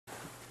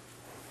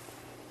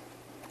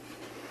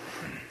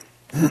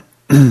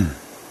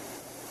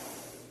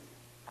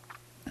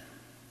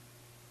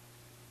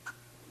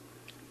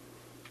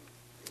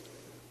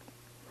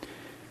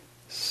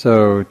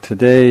So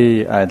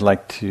today I'd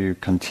like to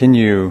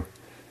continue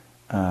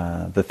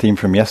the theme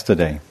from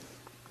yesterday.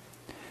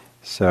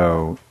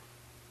 So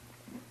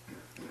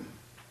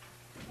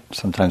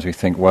sometimes we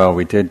think, well,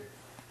 we did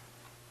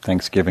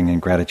Thanksgiving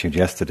and gratitude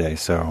yesterday,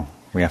 so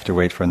we have to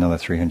wait for another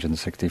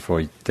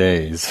 364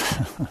 days.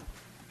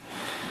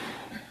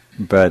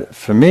 But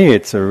for me,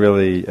 it's a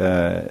really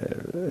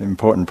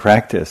important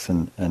practice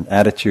and an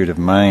attitude of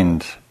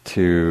mind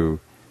to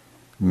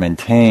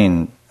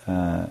maintain,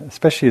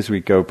 especially as we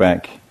go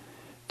back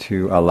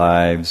to our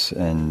lives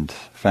and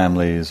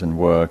families and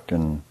work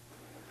and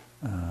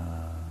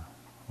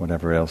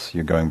whatever else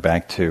you're going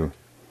back to.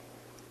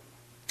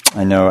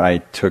 I know I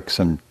took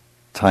some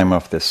time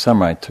off this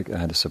summer. I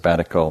had a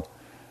sabbatical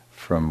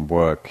from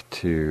work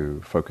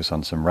to focus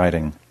on some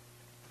writing.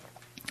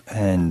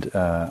 And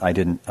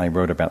I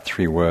wrote about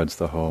 3 words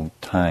the whole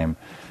time.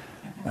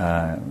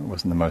 It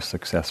wasn't the most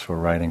successful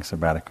writing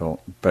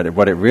sabbatical. But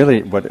what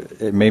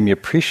it made me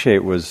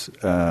appreciate was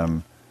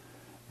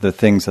the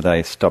things that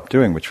I stopped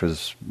doing, which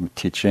was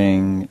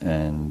teaching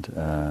and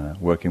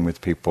working with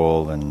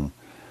people and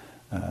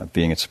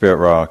being at Spirit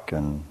Rock.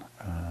 And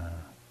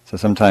so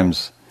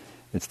sometimes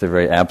it's the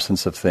very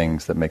absence of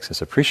things that makes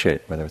us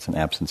appreciate, whether it's an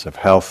absence of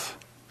health,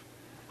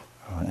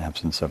 or an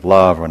absence of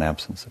love, or an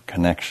absence of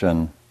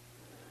connection.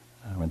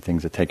 When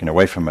things are taken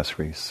away from us,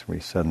 we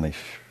suddenly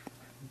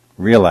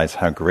realize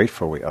how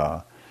grateful we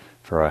are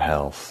for our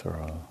health, or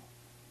our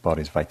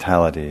body's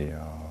vitality,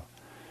 or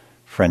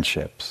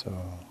friendships,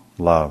 or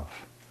love.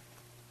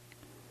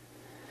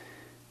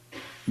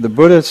 The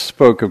Buddha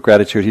spoke of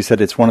gratitude. He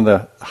said it's one of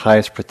the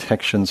highest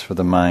protections for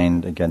the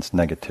mind against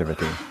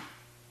negativity.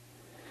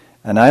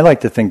 And I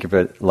like to think of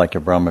it like a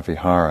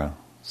Brahmavihara.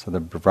 So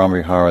the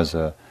Brahmaviharas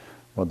are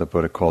what the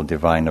Buddha called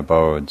divine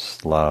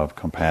abodes: love,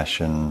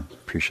 compassion,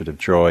 appreciative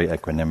joy,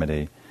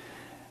 equanimity.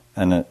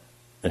 And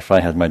if I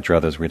had my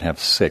druthers, we'd have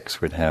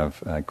 6. We'd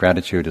have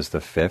gratitude as the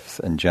 5th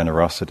and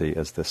generosity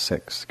as the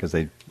 6th, because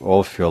they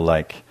all feel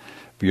like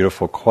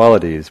beautiful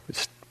qualities,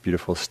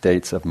 beautiful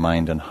states of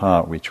mind and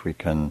heart, which we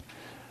can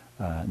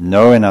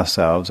know in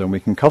ourselves and we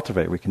can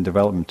cultivate. We can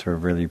develop them to a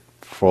really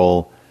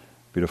full,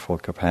 beautiful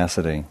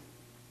capacity.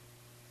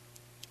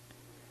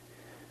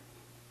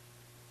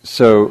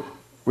 So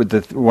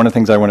one of the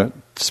things I want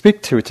to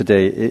speak to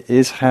today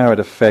is how it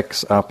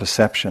affects our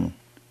perception.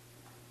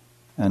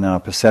 And our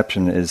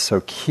perception is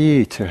so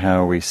key to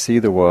how we see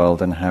the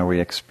world and how we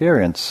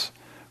experience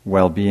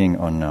well-being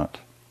or not.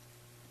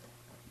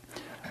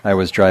 I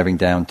was driving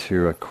down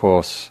to a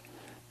course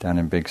down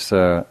in Big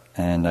Sur,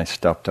 and I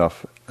stopped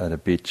off at a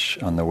beach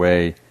on the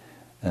way,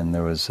 and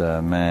there was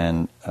a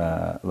man,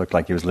 looked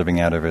like he was living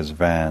out of his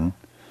van.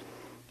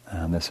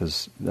 This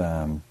was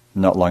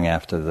not long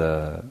after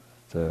the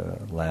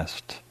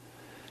last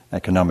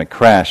economic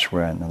crash,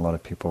 when a lot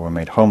of people were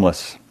made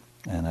homeless,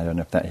 and I don't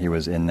know if he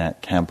was in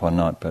that camp or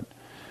not, but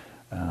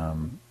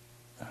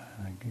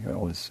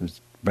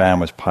his van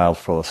was piled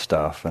full of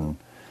stuff, and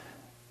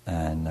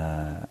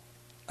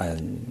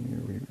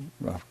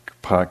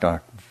parked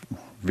our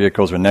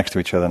vehicles were next to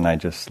each other, and I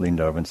just leaned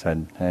over and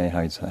said, "Hey,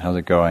 how's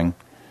it going?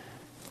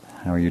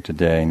 How are you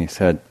today?" And he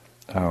said,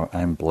 "Oh,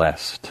 I'm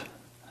blessed.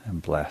 I'm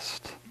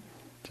blessed."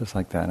 Just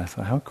like that. And I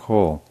thought, how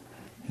cool.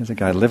 Here's a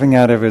guy living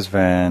out of his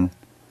van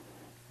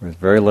with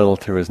very little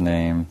to his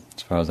name,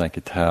 as far as I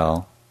could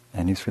tell,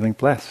 and he's feeling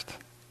blessed.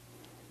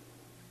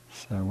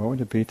 So what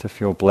would it be to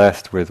feel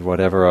blessed with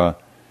whatever our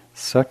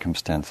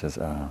circumstances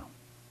are?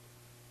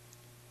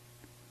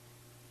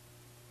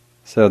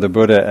 So the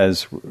Buddha,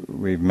 as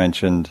we've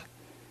mentioned,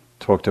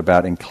 talked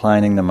about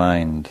inclining the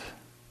mind.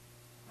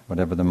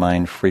 Whatever the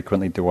mind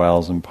frequently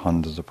dwells and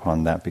ponders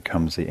upon, that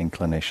becomes the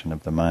inclination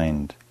of the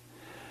mind.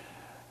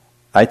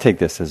 I take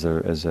this as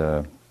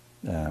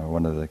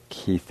one of the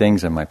key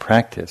things in my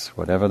practice.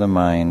 Whatever the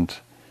mind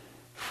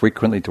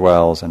frequently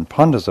dwells and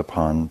ponders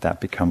upon,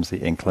 that becomes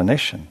the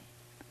inclination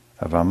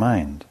of our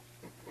mind.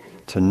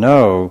 To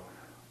know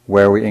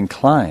where we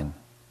incline.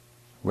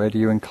 Where do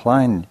you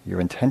incline your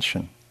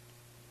intention?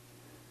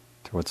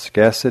 Towards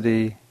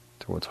scarcity,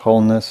 towards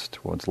wholeness,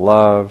 towards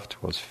love,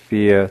 towards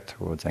fear,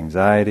 towards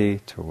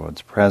anxiety,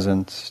 towards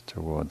presence,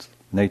 towards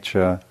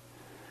nature.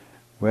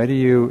 Where do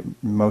you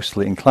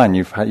mostly incline?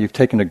 You've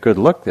taken a good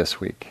look this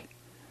week.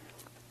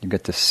 You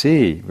get to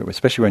see,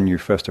 especially when you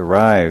first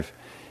arrive,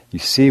 you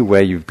see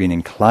where you've been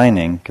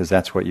inclining, because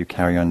that's what you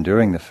carry on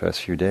doing the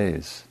first few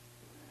days.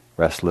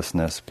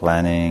 Restlessness,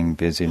 planning,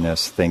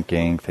 busyness,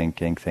 thinking,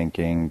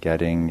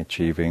 getting,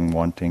 achieving,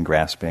 wanting,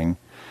 grasping.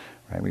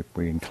 Right?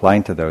 We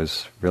incline to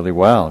those really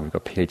well. We've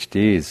got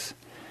PhDs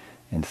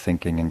in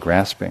thinking and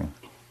grasping.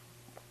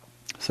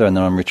 So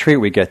now on retreat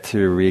we get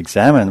to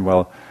re-examine,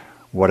 well,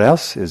 what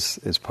else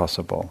is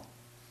possible?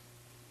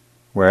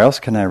 Where else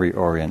can I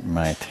reorient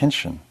my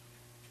attention?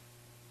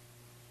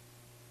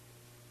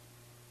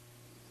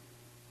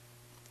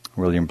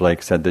 William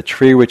Blake said, "The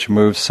tree which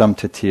moves some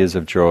to tears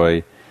of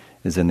joy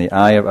is in the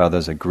eye of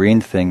others a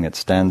green thing that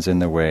stands in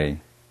the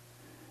way.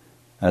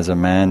 As a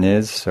man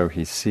is, so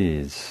he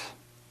sees.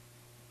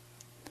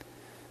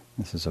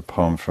 This is a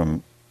poem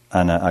from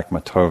Anna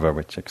Akhmatova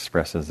which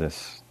expresses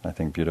this, I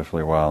think,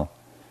 beautifully well.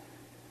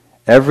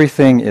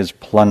 Everything is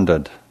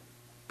plundered,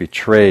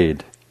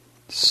 betrayed,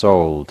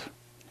 sold.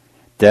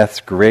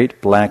 Death's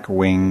great black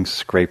wing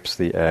scrapes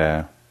the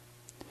air.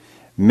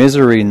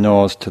 Misery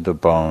gnaws to the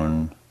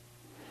bone.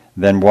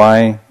 Then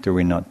why do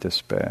we not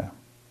despair?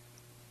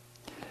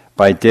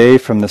 By day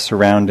from the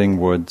surrounding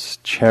woods,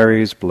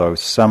 cherries blow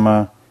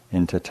summer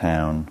into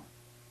town.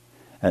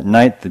 At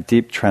night the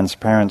deep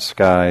transparent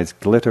skies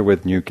glitter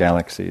with new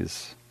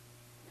galaxies.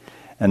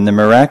 And the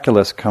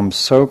miraculous comes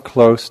so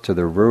close to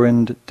the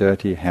ruined,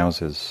 dirty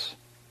houses,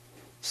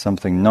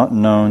 something not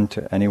known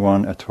to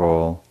anyone at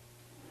all,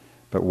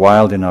 but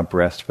wild in our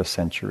breast for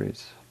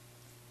centuries.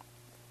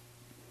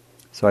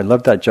 So I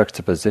love that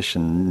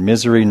juxtaposition.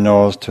 Misery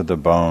gnaws to the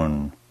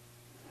bone.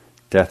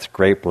 Death's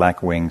great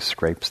black wing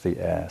scrapes the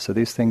air. So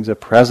these things are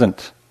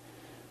present,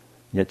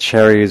 yet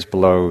cherries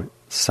blow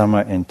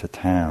summer into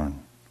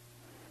town.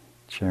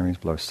 Cherries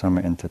blow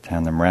summer into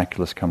town. The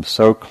miraculous comes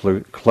so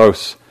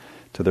close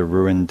to the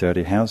ruined,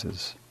 dirty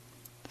houses.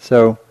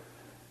 So,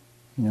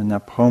 in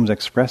that poem's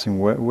expressing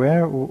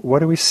what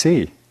do we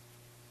see?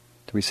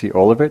 Do we see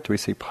all of it? Do we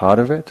see part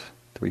of it?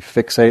 Do we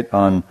fixate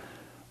on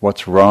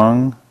what's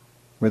wrong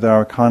with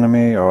our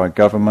economy or our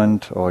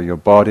government or your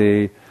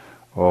body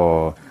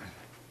or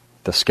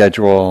the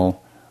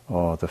schedule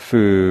or the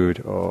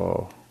food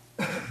or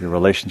your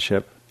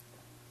relationship?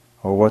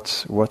 Or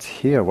what's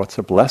here? What's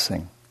a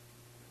blessing?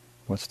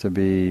 What's to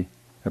be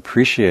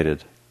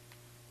appreciated?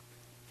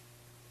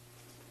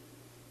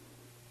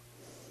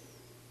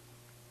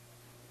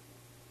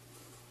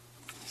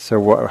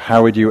 So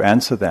how would you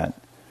answer that?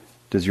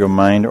 Does your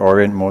mind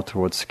orient more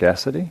towards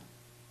scarcity?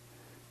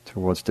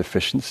 Towards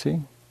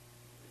deficiency?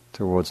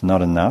 Towards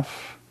not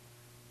enough?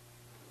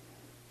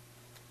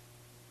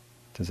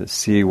 Does it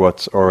see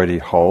what's already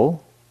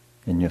whole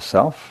in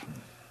yourself?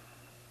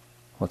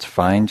 What's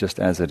fine just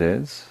as it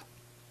is?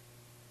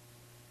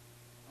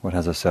 What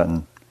has a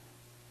certain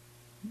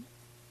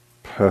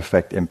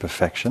perfect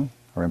imperfection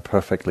or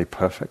imperfectly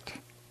perfect?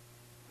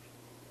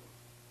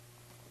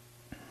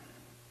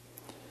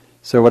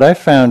 So what I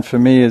found for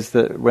me is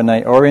that when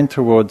I orient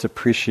towards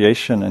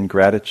appreciation and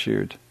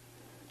gratitude,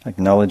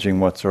 acknowledging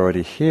what's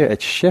already here,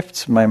 it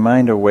shifts my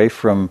mind away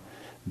from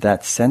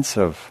that sense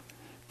of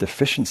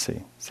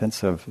deficiency,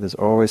 sense of there's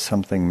always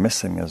something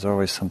missing, there's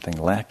always something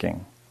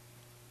lacking.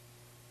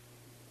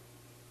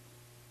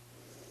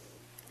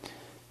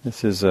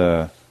 This is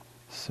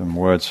some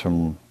words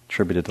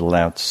attributed to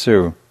Lao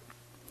Tzu.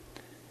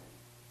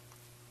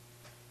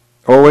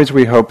 Always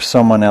we hope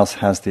someone else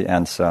has the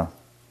answer.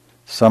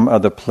 Some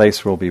other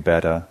place will be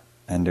better,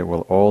 and it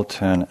will all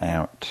turn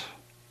out.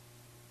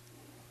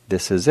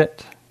 This is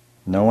it.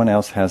 No one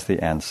else has the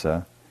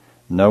answer.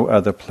 No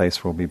other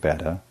place will be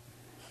better,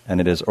 and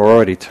it has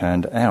already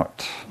turned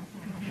out.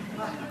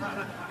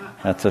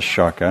 That's a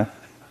shocker.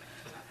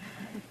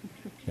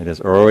 It has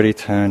already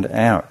turned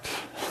out.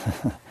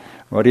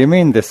 What do you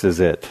mean, this is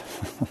it?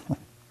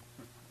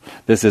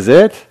 This is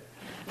it?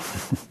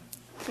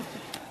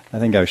 I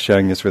think I was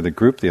sharing this with a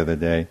group the other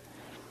day.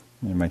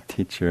 And my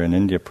teacher in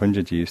India,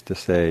 Punjaji, used to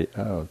say,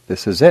 oh,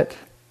 this is it.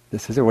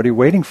 This is it. What are you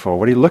waiting for?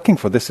 What are you looking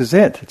for? This is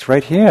it. It's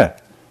right here.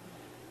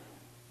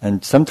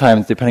 And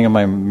sometimes, depending on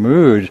my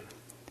mood,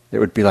 it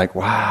would be like,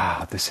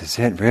 wow, this is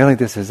it. Really?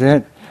 This is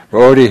it?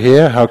 We're already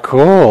here? How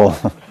cool.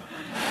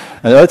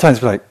 And other times,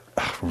 it would be like,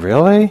 oh,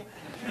 really?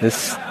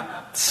 This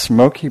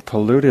smoky,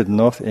 polluted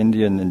North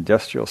Indian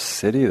industrial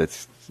city,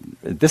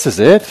 this is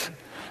it?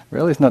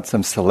 Really? It's not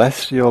some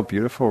celestial,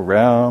 beautiful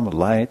realm of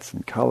lights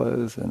and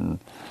colors and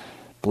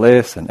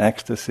bliss and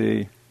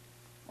ecstasy.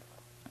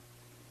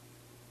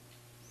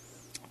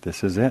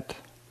 This is it.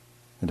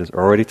 It has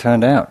already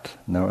turned out.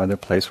 No other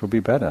place will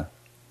be better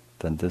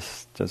than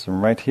this, just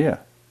right here.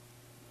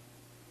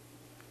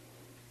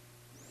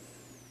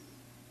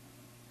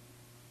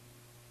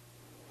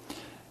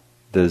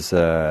 There's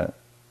the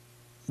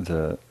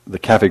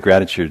Cafe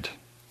Gratitude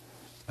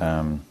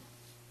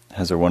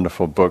has a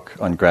wonderful book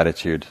on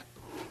gratitude.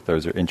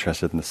 Those who are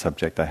interested in the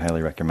subject, I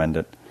highly recommend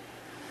it.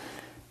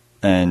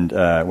 And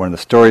one of the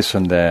stories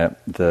from there,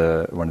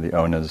 one of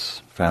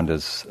the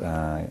founders,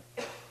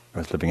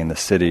 was living in the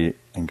city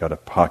and got a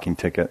parking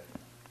ticket.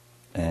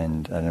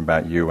 And I don't know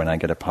about you, when I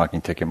get a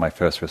parking ticket, my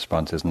first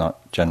response is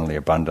not generally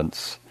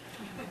abundance,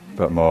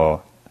 but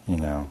more,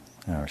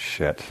 oh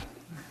shit,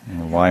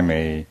 why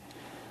me?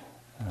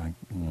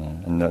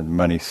 And the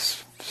money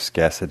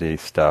scarcity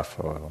stuff,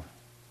 or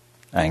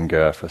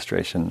anger,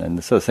 frustration.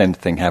 And so the same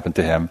thing happened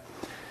to him.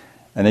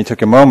 And he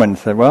took a moment and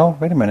said, well,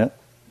 wait a minute,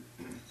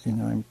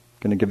 I'm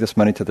going to give this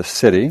money to the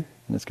city,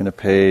 and it's going to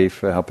pay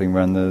for helping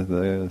run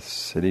the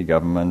city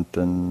government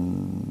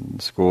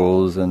and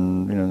schools,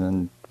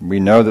 and we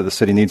know that the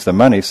city needs the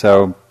money,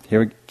 so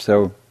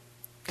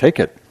take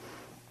it.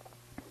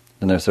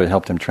 And so it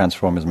helped him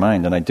transform his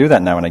mind. And I do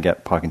that now when I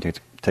get parking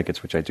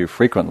tickets, which I do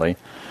frequently.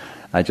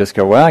 I just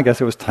go, well, I guess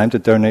it was time to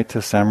donate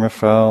to San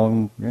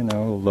Rafael,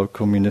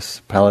 local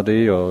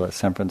municipality or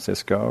San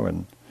Francisco,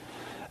 and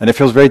it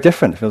feels very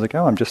different. It feels like,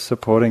 oh, I'm just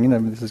supporting,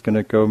 this is going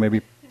to go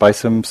maybe buy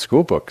some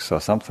school books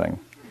or something.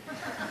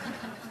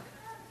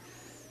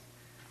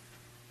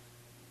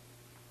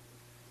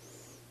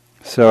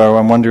 So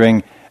I'm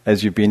wondering,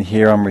 as you've been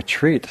here on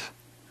retreat,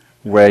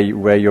 where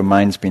your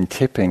mind's been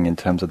tipping in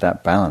terms of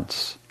that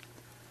balance.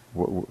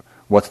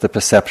 What's the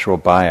perceptual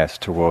bias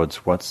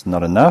towards what's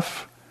not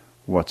enough,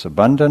 what's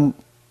abundant,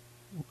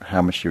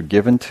 how much you're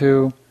given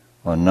to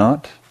or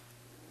not?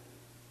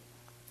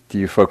 Do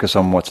you focus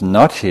on what's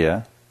not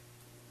here?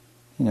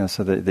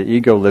 So the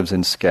ego lives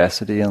in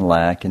scarcity and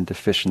lack and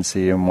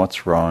deficiency and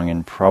what's wrong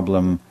and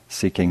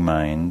problem-seeking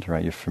mind,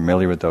 right? You're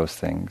familiar with those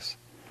things.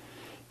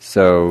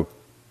 So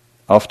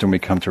often we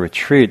come to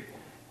retreat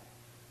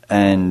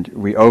and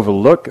we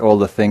overlook all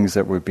the things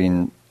that we've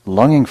been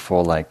longing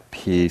for, like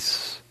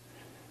peace,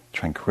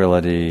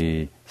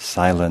 tranquility,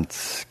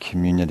 silence,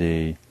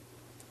 community,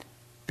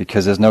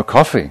 because there's no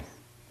coffee,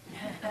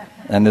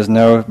 and there's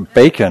no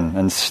bacon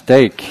and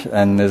steak,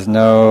 and there's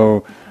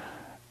no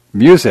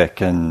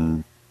music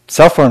and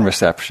cell phone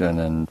reception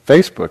and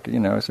Facebook,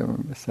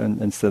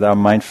 so our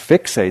mind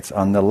fixates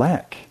on the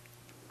lack.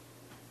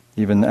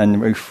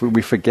 And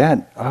we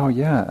forget, oh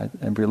yeah,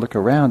 and we look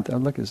around, oh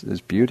look,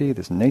 there's beauty,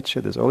 there's nature,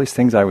 there's all these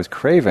things I was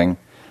craving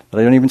that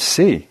I don't even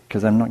see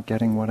because I'm not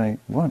getting what I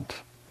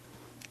want.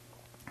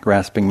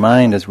 Grasping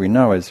mind, as we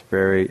know, is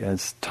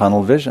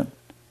tunnel vision.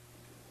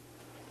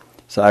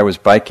 So I was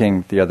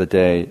biking the other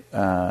day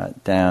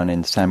down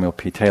in Samuel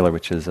P. Taylor,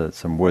 which is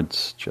some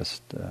woods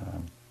just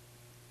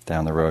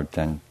down the road,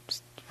 down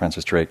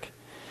Francis Drake.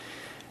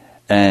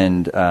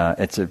 And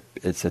it's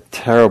a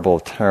terrible,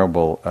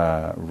 terrible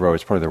road.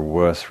 It's probably the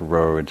worst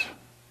road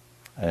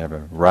I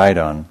ever ride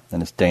on,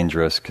 and it's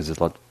dangerous because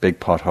there's lots of big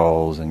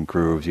potholes and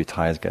grooves. Your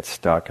tires get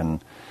stuck,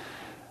 and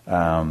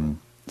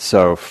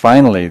so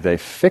finally they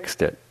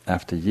fixed it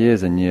after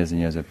years and years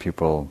and years of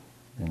people,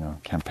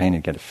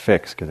 campaigning to get it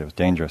fixed because it was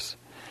dangerous.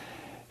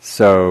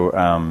 So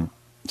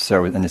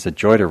and it's a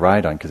joy to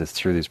ride on because it's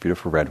through these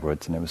beautiful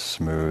redwoods, and it was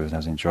smooth, and I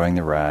was enjoying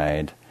the ride,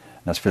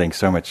 and I was feeling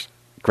so much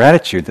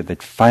gratitude that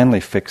they'd finally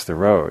fixed the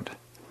road.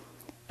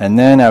 And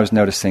then I was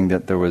noticing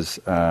that there was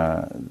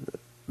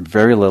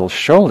very little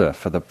shoulder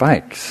for the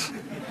bikes.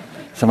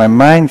 So my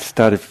mind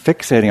started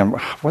fixating on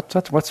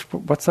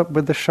what's up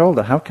with the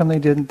shoulder? How come they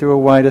didn't do a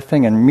wider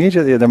thing? And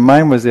immediately the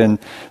mind was in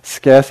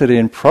scarcity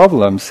and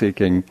problem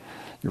seeking,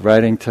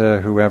 writing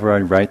to whoever I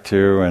write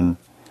to, and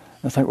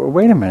I was like, well,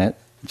 wait a minute,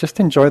 just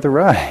enjoy the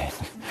ride.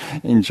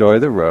 Enjoy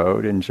the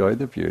road, enjoy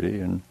the beauty,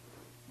 and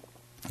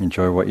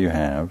enjoy what you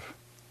have.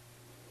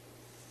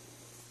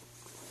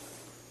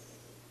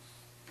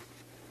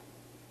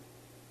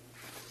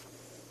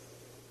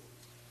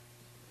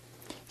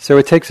 So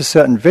it takes a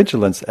certain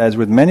vigilance, as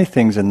with many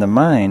things in the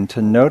mind,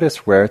 to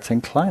notice where it's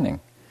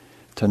inclining,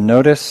 to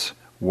notice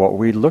what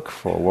we look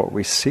for, what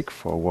we seek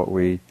for, what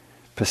we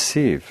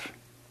perceive.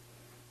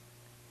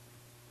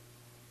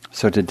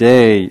 So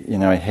today,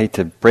 I hate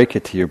to break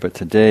it to you, but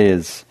today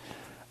is,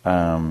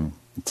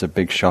 it's a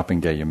big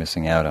shopping day you're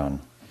missing out on.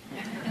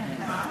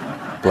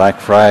 Black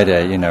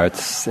Friday,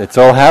 it's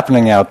all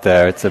happening out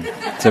there. It's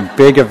a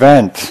big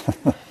event.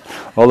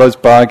 All those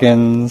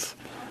bargains.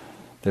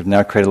 They've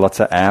now created lots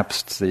of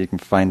apps so you can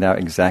find out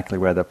exactly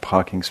where the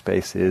parking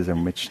space is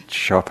and which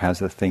shop has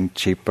the thing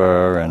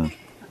cheaper, and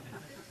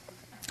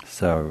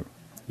so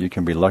you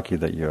can be lucky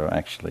that you're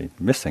actually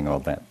missing all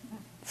that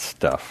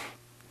stuff.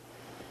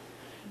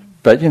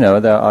 But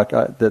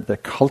the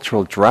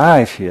cultural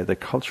drive here, the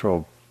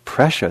cultural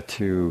pressure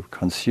to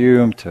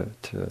consume,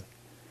 to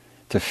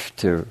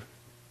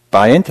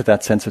buy into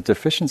that sense of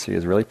deficiency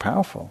is really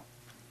powerful.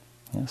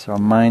 Yeah, so our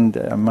mind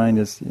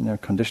is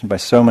conditioned by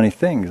so many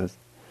things,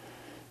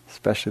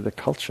 especially the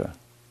culture.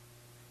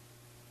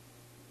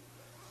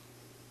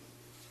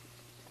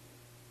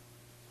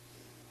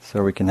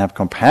 So we can have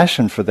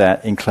compassion for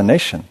that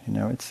inclination.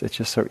 It's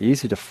just so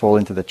easy to fall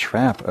into the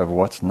trap of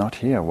what's not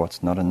here,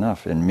 what's not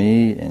enough in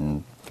me,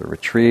 in the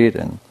retreat,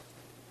 and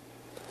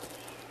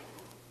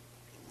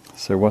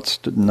so what's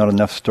not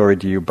enough story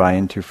do you buy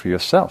into for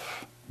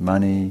yourself?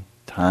 Money,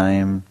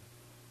 time,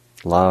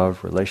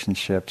 love,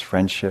 relationships,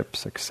 friendships,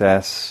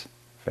 success,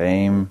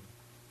 fame,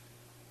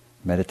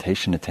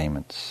 meditation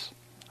attainments.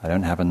 I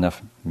don't have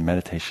enough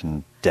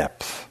meditation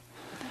depth.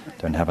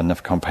 Don't have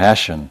enough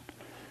compassion.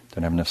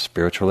 Don't have enough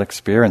spiritual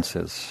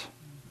experiences.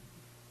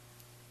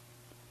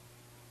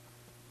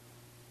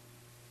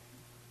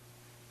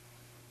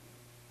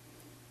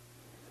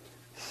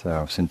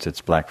 So, since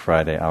it's Black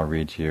Friday, I'll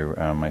read you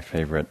my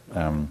favorite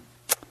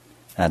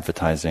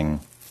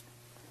advertising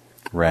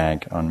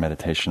rag on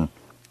meditation.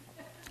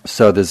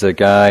 So there's a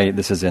guy,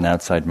 this is in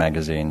Outside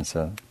Magazine, it's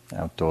an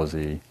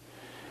outdoorsy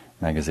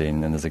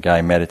magazine, and there's a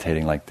guy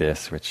meditating like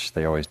this, which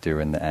they always do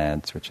in the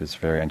ads, which is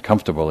very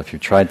uncomfortable if you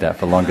tried that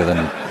for longer than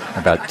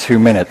about 2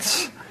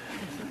 minutes.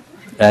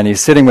 And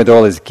he's sitting with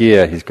all his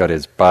gear. He's got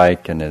his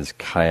bike and his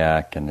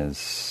kayak and his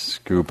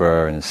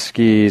scuba and his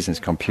skis and his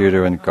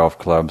computer and golf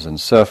clubs and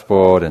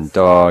surfboard and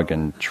dog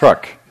and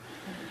truck.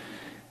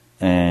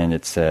 And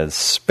it says,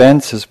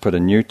 Spence has put a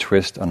new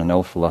twist on an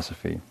old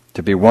philosophy.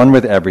 To be one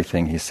with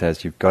everything, he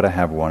says, you've got to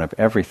have one of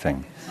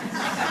everything.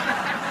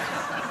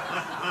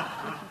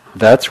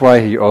 That's why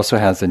he also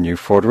has a new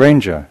Ford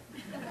Ranger.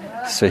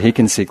 So he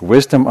can seek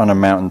wisdom on a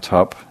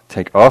mountaintop,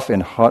 take off in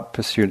hot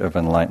pursuit of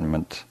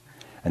enlightenment,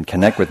 and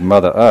connect with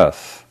Mother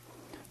Earth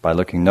by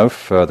looking no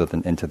further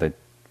than into the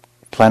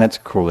planet's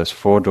coolest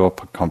four-door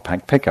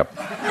compact pickup.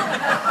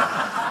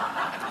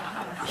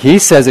 He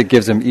says it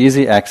gives him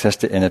easy access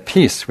to inner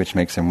peace, which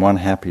makes him one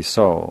happy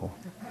soul.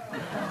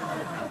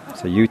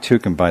 So you too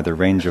can buy the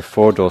Ranger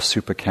four-door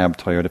supercab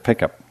Toyota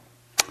pickup,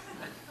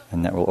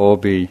 and that will all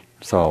be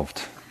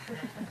solved.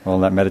 All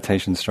that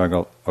meditation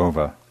struggle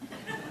over.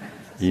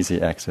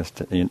 Easy access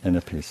to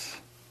inner peace.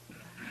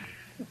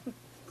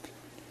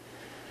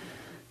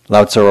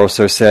 Lao Tzu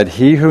also said,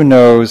 he who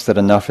knows that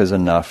enough is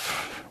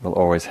enough will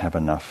always have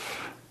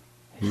enough.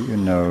 He who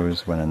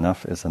knows when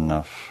enough is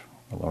enough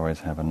will always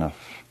have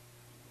enough.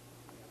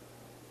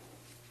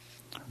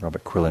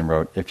 Robert Quillen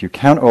wrote, if you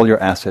count all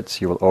your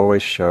assets, you will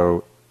always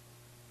show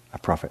a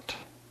profit.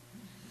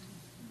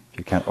 If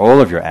you count all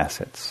of your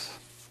assets.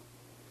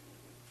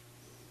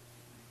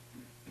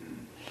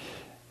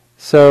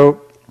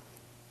 So,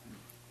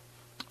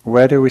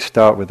 where do we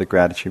start with the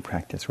gratitude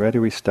practice? Where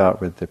do we start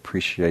with the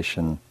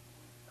appreciation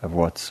of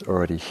what's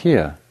already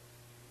here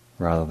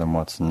rather than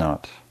what's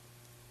not?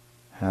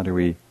 How do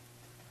we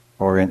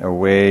orient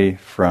away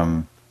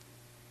from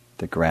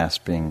the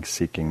grasping,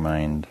 seeking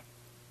mind?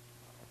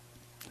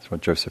 That's what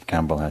Joseph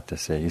Campbell had to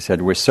say. He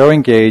said, we're so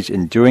engaged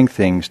in doing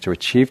things to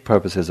achieve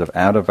purposes of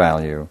outer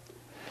value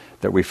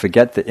that we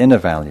forget the inner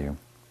value.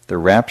 The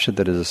rapture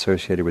that is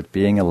associated with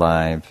being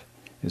alive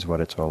is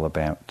what it's all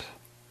about.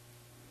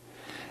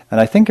 And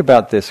I think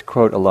about this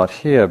quote a lot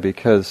here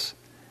because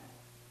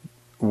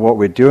what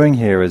we're doing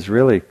here is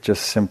really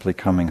just simply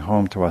coming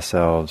home to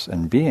ourselves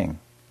and being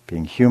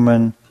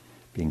human,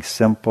 being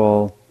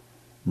simple,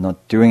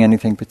 not doing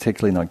anything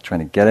particularly, not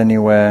trying to get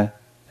anywhere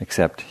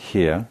except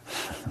here,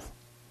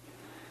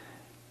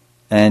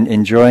 and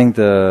enjoying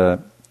the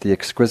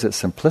exquisite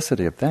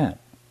simplicity of that.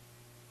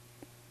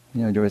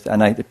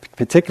 And I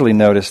particularly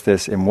notice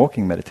this in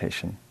walking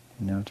meditation.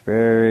 It's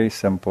very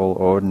simple,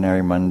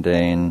 ordinary,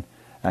 mundane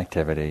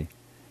activity,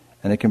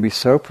 and it can be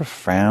so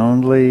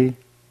profoundly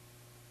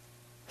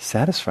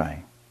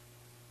satisfying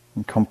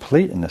and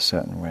complete in a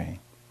certain way.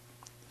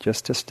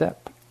 Just a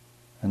step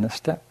and a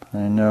step.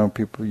 I know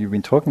people, you've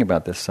been talking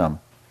about this some.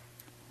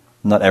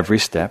 Not every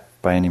step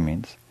by any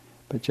means,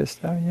 but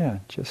just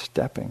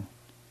stepping.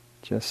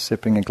 Just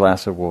sipping a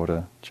glass of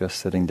water, just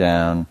sitting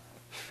down,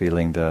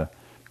 feeling the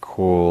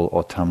cool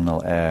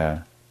autumnal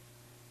air.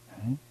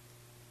 Right?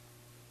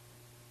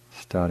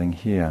 Starting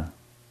here.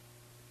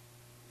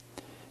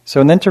 So,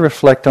 and then to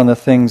reflect on the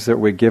things that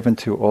we're given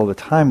to all the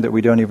time that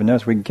we don't even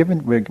notice.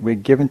 We're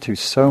given to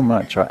so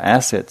much. Our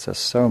assets are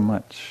so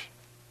much.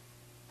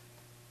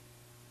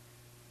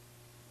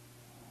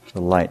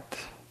 The light,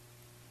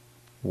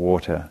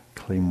 water,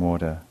 clean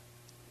water,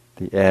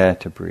 the air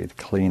to breathe,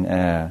 clean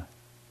air,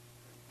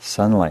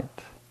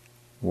 sunlight,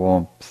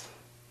 warmth,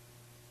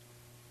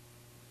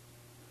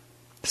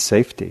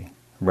 safety,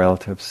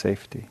 relative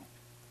safety,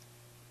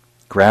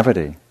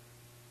 gravity.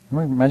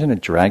 Imagine a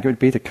drag it would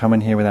be to come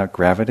in here without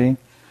gravity.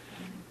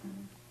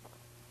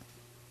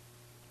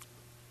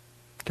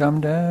 Come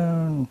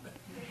down.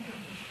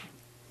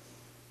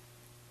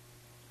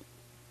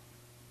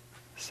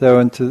 So,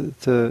 and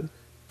to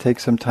take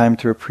some time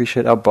to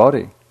appreciate our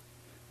body,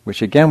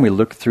 which again we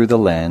look through the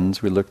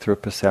lens, we look through a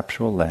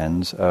perceptual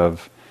lens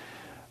of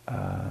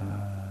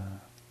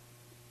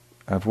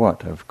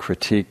what? Of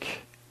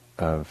critique,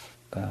 of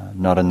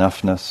not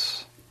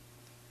enoughness.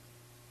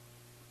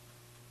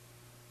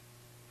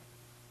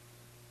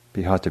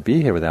 Be hard to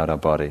be here without our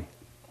body.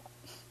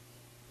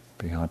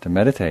 Be hard to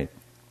meditate.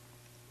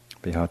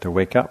 Be hard to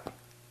wake up.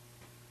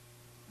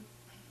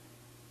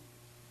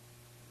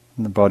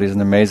 And the body is an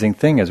amazing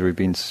thing, as we've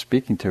been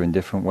speaking to in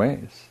different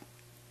ways.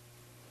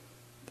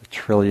 The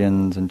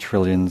trillions and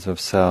trillions of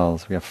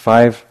cells. We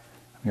have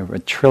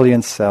 1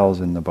 trillion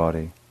cells in the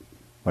body.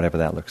 Whatever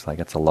that looks like,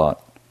 it's a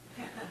lot.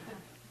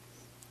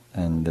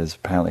 And there's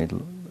apparently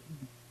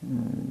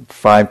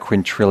 5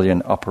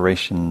 quintillion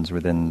operations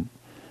within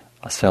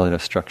a cellular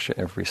structure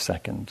every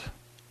second.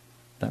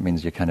 That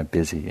means you're kind of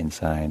busy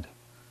inside.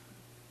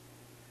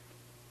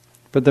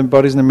 But the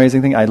body's an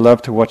amazing thing. I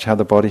love to watch how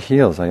the body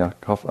heals. I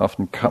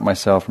often cut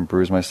myself and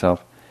bruise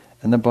myself,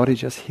 and the body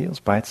just heals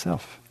by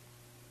itself.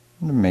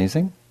 Isn't it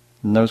amazing?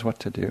 It knows what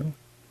to do.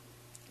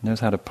 It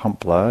knows how to pump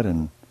blood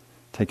and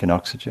take in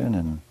oxygen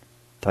and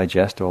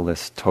digest all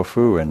this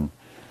tofu and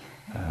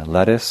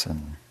lettuce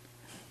and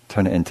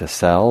turn it into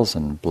cells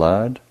and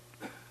blood.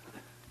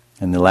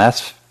 And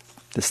this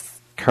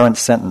current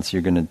sentence,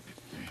 the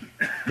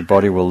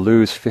body will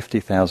lose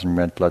 50,000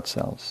 red blood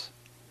cells.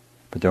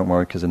 But don't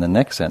worry, because in the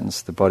next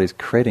sentence, the body's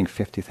creating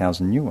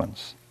 50,000 new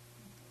ones.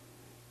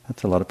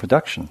 That's a lot of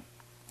production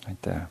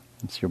right there.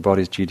 Your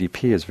body's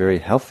GDP is very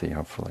healthy,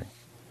 hopefully.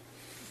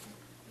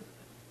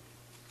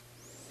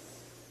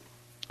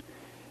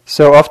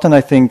 So often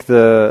I think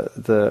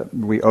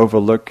we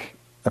overlook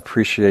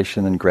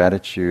appreciation and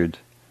gratitude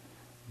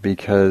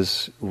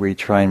because we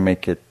try and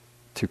make it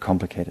too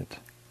complicated.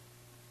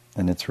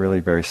 And it's really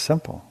very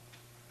simple.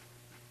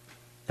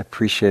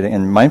 Appreciating,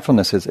 and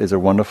mindfulness is a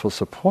wonderful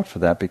support for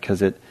that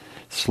because it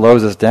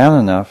slows us down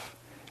enough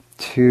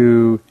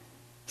to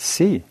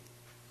see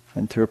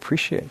and to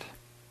appreciate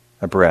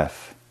a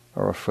breath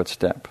or a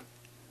footstep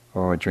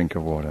or a drink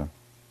of water.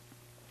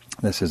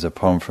 This is a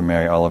poem from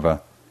Mary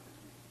Oliver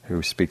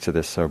who speaks to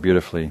this so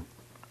beautifully.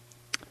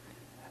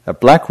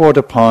 At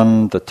Blackwater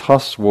Pond, the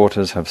tossed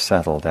waters have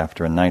settled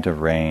after a night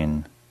of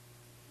rain.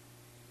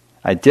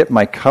 I dip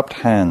my cupped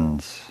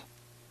hands.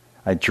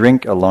 I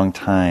drink a long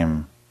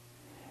time.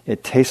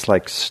 It tastes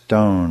like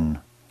stone,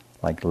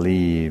 like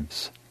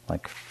leaves,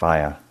 like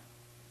fire.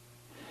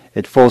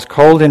 It falls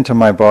cold into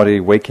my body,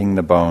 waking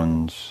the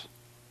bones.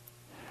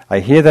 I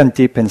hear them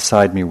deep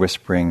inside me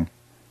whispering,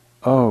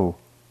 "Oh,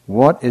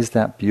 what is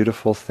that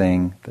beautiful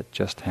thing that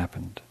just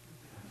happened?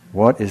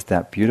 What is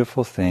that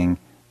beautiful thing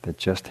that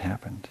just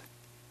happened?"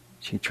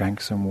 She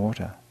drank some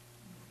water,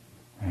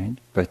 right?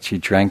 But she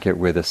drank it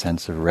with a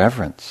sense of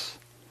reverence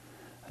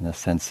and a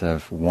sense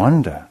of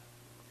wonder.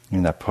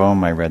 In that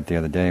poem I read the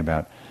other day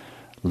about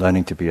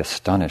learning to be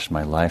astonished.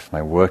 My life,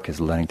 my work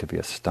is learning to be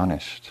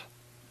astonished.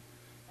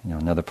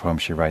 Another poem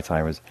she writes,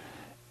 I was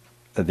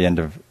at the end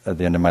of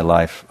my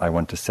life, I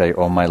want to say,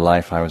 all my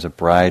life I was a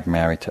bride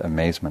married to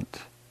amazement.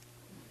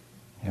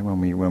 Yeah,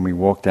 when we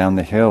walk down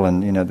the hill,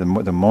 and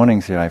the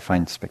mornings here I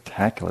find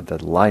spectacular,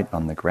 the light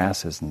on the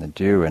grasses and the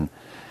dew, and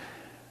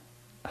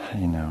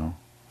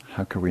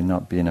how could we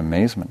not be in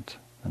amazement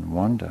and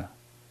wonder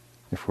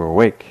if we're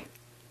awake?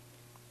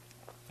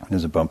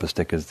 There's a bumper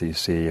stickers that you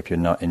see, if you're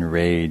not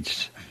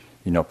enraged,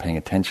 you're not paying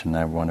attention.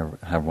 I want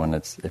to have one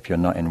that's, if you're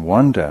not in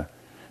wonder,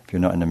 if you're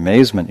not in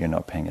amazement, you're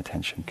not paying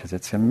attention, because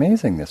it's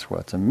amazing, this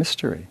world, it's a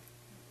mystery.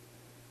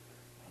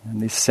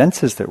 And these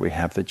senses that we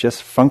have that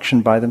just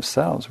function by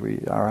themselves,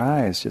 our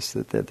eyes, just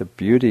the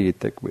beauty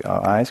that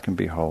our eyes can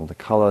behold, the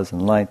colors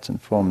and lights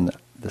and form,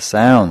 the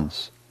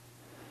sounds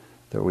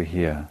that we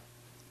hear,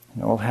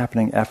 all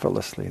happening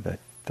effortlessly,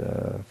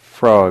 the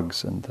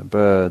frogs and the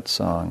bird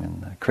song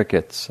and the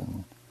crickets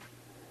and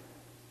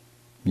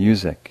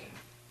music.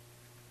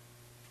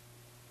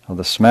 Or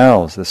the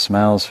smells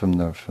from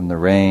the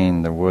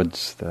rain, the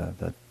woods,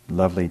 the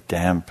lovely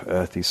damp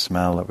earthy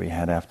smell that we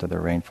had after the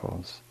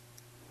rainfalls.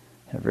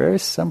 Very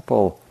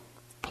simple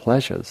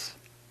pleasures.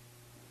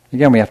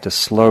 Again, we have to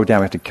slow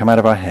down. We have to come out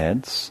of our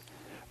heads.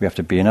 We have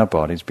to be in our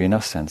bodies, be in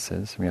our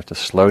senses. We have to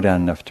slow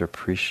down enough to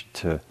appreciate,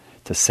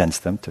 to sense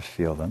them, to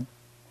feel them.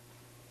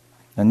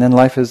 And then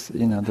life is,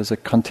 there's a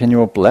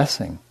continual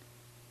blessing.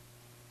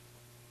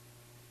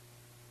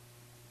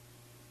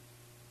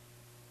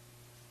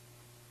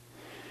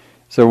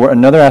 So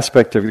another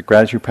aspect of the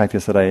gratitude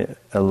practice that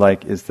I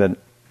like is that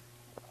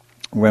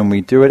when we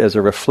do it as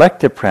a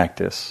reflective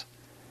practice,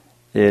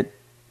 it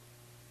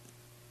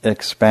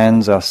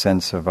expands our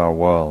sense of our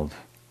world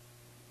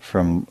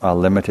from our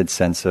limited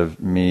sense of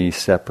me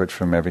separate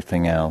from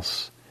everything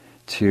else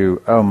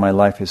to, oh, my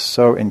life is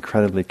so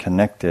incredibly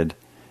connected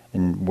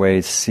in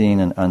ways seen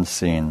and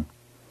unseen.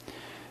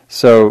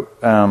 So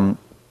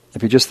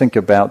if you just think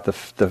about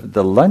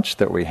the lunch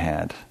that we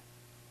had,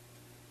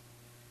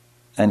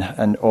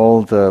 and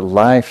all the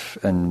life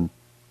and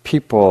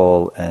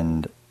people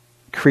and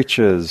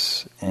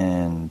creatures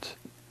and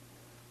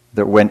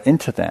that went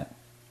into that,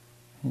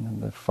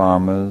 the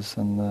farmers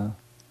and the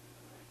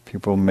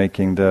people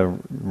making the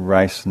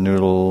rice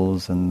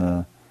noodles and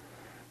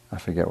I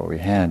forget what we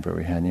had, but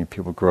we had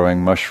people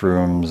growing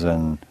mushrooms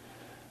and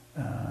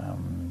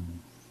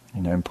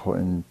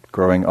important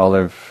growing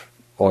olive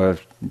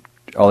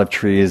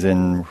trees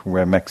in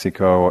where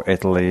Mexico or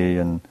Italy,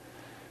 and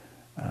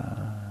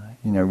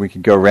we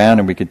could go around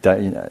and we could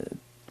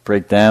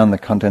break down the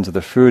contents of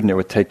the food, and it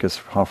would take us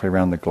halfway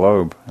around the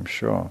globe, I'm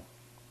sure.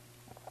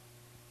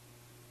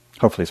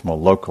 Hopefully it's more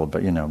local,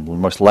 but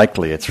most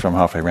likely it's from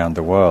halfway around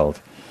the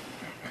world.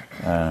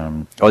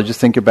 Or just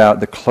think about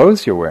the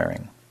clothes you're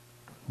wearing.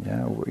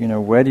 Yeah,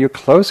 where do your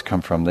clothes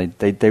come from?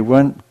 They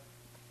weren't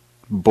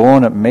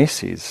born at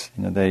Macy's.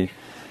 The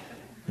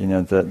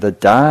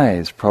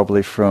dyes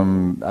probably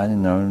from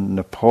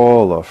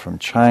Nepal or from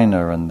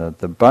China, and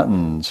the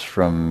buttons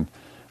from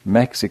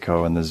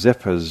Mexico, and the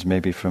zippers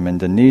maybe from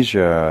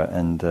Indonesia,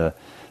 and the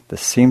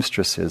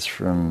seamstresses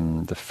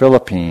from the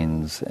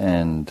Philippines,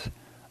 and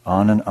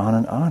on and on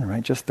and on,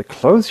 right? Just the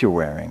clothes you're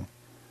wearing.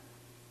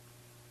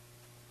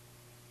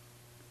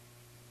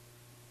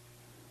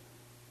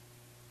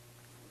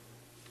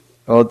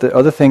 Or the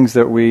other things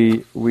that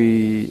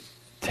we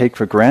take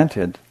for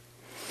granted,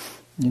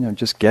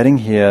 just getting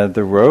here,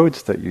 the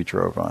roads that you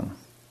drove on,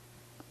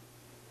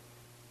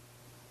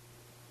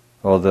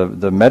 or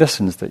the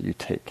medicines that you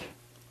take,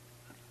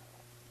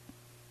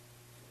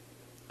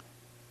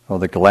 or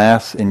the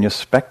glass in your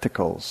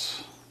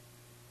spectacles,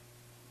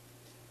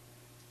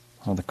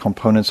 or the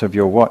components of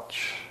your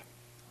watch,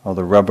 or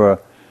the rubber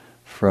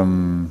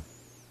from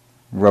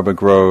rubber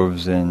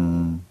groves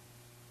in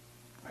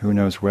who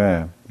knows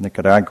where,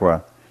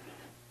 Nicaragua,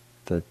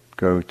 that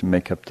go to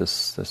make up the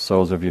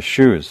soles of your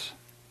shoes.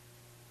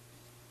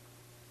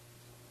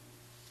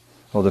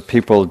 Or the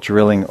people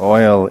drilling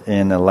oil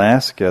in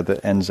Alaska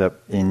that ends up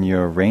in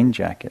your rain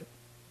jacket.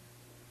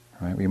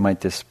 Right? We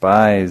might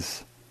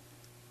despise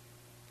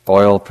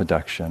oil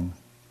production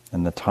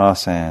and the tar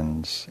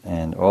sands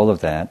and all of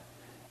that,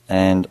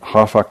 and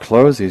half our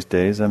clothes these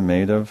days are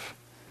made of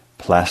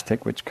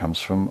plastic, which comes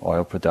from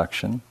oil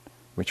production,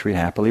 which we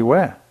happily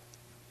wear.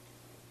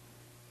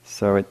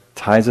 So it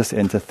ties us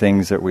into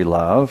things that we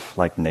love,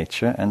 like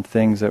nature, and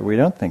things that we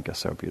don't think are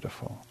so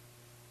beautiful.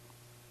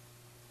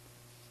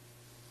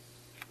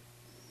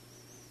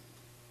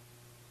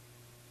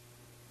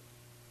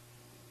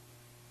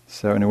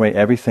 So in a way,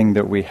 everything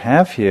that we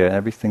have here,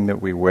 everything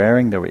that we're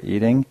wearing, that we're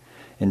eating,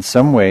 in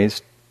some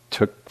ways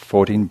took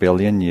 14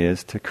 billion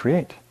years to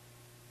create.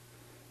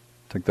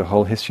 Took the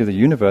whole history of the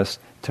universe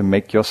to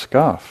make your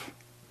scarf,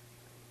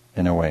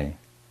 in a way.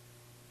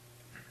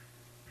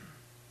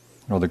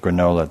 Or the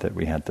granola that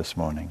we had this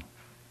morning.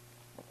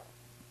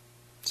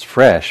 It's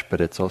fresh, but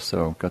it's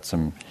also got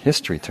some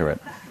history to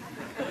it.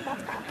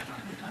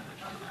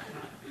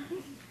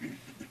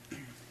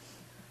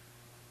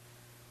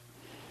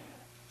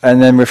 And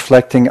then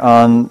reflecting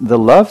on the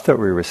love that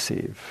we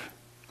receive,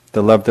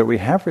 the love that we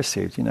have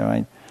received.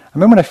 I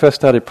remember when I first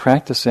started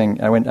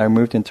practicing, I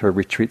moved into a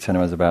retreat center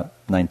when I was about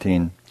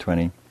 19,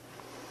 20.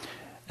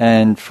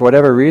 And for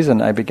whatever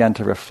reason, I began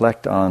to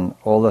reflect on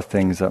all the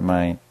things that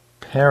my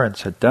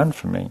parents had done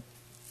for me.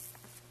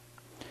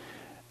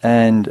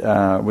 And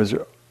was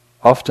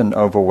often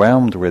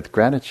overwhelmed with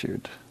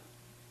gratitude,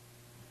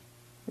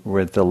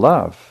 with the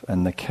love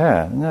and the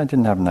care. And I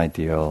didn't have an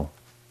ideal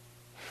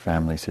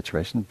family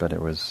situation, but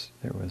it was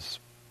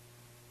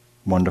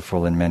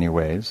wonderful in many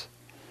ways.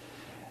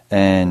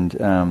 And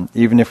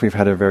even if we've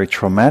had a very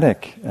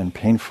traumatic and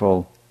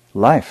painful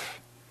life,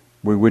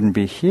 we wouldn't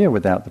be here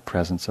without the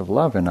presence of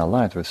love in our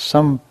lives. There's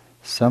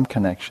some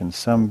connection,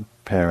 some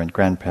parent,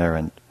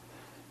 grandparent,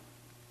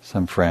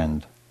 some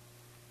friend.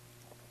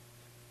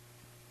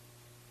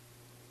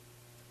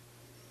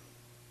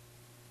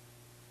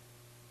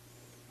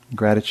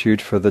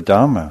 Gratitude for the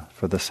Dharma,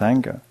 for the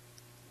Sangha.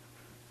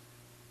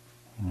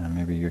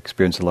 Maybe you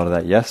experienced a lot of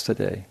that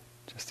yesterday,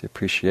 just the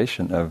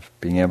appreciation of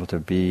being able to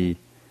be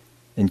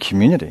in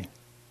community.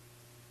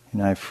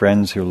 I have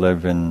friends who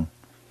live in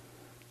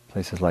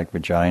places like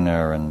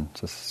Regina and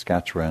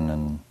Saskatchewan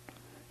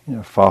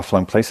and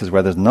far-flung places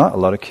where there's not a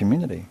lot of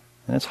community.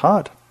 And it's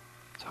hard.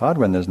 It's hard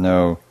when there's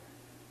no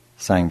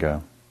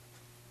Sangha,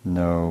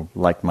 no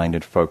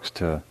like-minded folks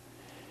to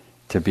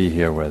be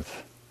here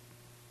with.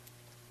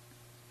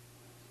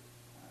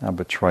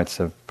 Albert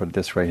Schweitzer put it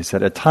this way, he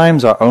said, "At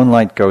times our own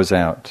light goes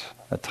out.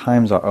 At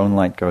times our own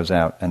light goes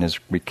out and is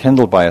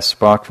rekindled by a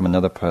spark from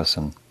another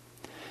person.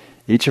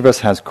 Each of us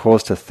has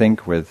cause to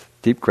think with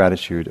deep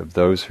gratitude of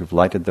those who've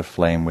lighted the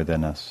flame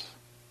within us."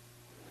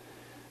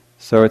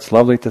 So it's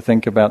lovely to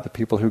think about the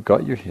people who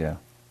got you here.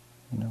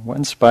 What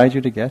inspired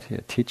you to get here?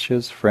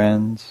 Teachers,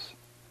 friends,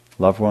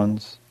 loved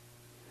ones.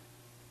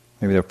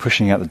 Maybe they're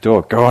pushing out the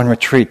door. Go on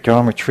retreat.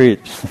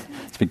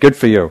 It's be good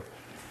for you.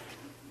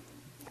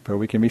 But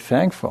we can be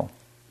thankful.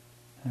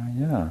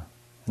 And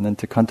then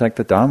to contact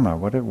the Dharma,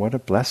 what a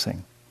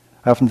blessing.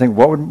 I often think,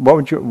 what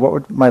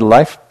would my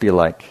life be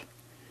like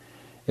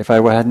if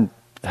I hadn't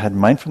had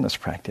mindfulness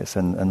practice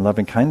and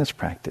loving kindness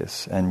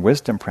practice and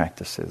wisdom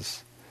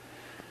practices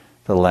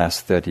for the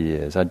last 30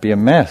 years? I'd be a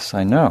mess,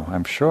 I know,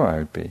 I'm sure I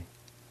would be.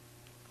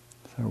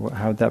 So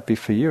how would that be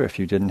for you if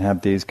you didn't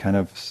have these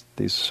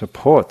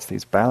supports,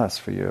 these ballasts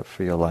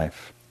for your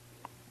life?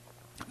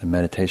 The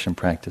meditation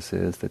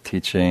practices, the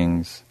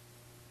teachings.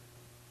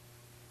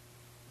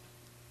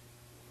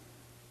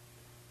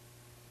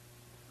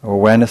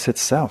 Awareness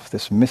itself,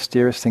 this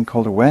mysterious thing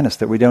called awareness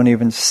that we don't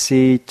even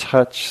see,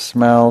 touch,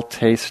 smell,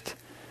 taste,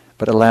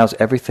 but allows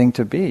everything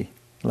to be,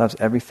 allows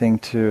everything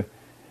to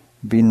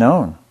be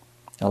known,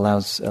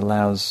 allows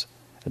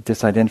a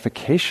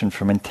disidentification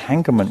from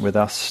entanglement with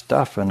our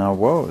stuff and our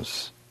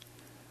woes.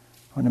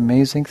 What an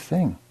amazing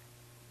thing.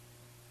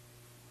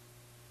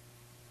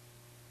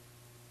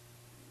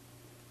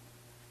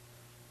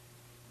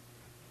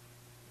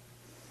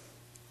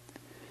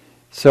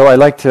 So I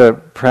like to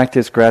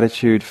practice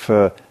gratitude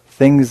for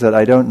things that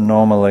I don't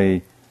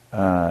normally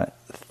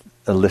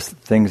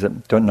things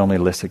that don't normally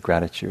elicit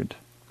gratitude.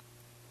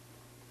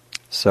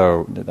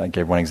 So I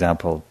gave one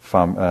example: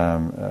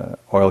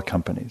 oil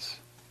companies.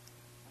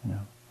 What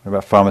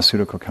about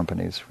pharmaceutical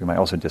companies? We might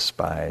also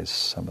despise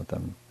some of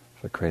them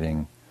for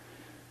creating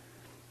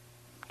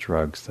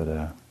drugs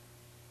that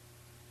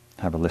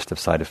have a list of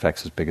side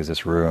effects as big as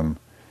this room.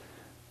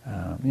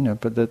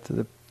 But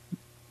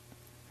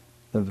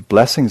the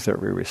blessings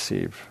that we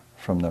receive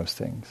from those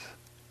things,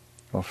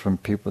 or from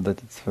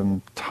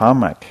from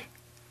tarmac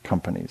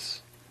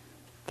companies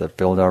that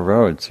build our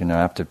roads.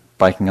 After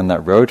biking on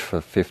that road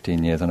for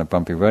 15 years on a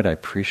bumpy road, I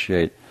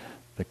appreciate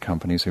the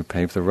companies who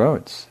pave the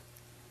roads.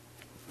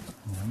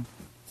 You know?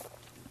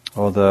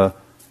 Or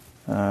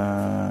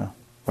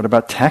what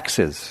about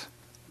taxes?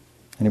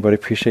 Anybody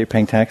appreciate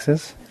paying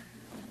taxes?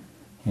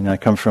 You know, I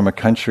come from a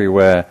country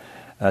where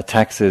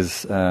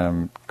taxes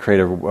create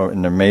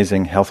an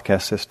amazing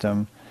healthcare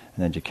system,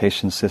 an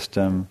education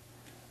system.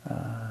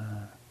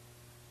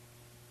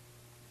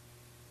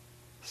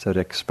 So to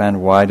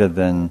expand wider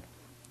than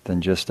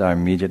just our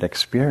immediate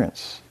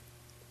experience.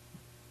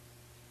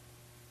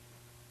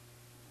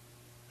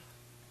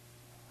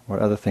 What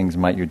other things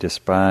might you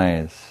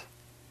despise?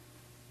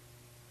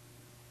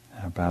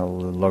 How about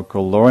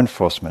local law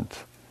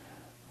enforcement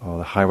or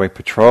the highway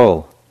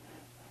patrol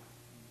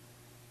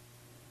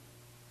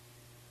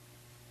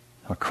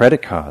or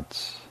credit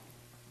cards?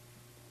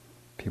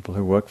 People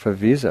who work for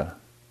Visa.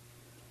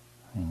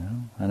 You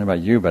know, I don't know about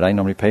you, but I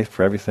normally pay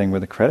for everything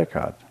with a credit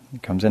card.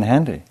 It comes in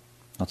handy.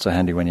 Not so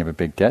handy when you have a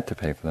big debt to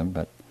pay for them,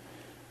 but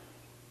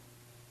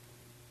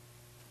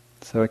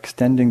so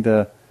extending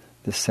the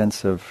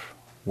sense of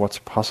what's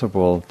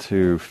possible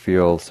to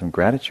feel some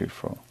gratitude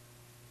for.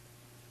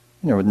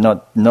 You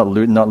know,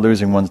 not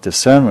losing one's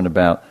discernment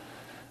about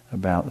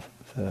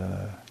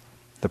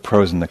the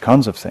pros and the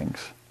cons of things.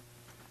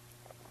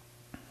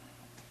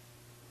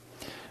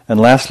 And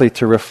lastly,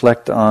 to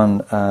reflect on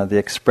the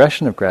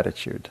expression of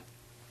gratitude.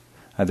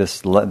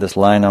 This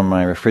line on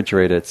my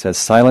refrigerator, it says,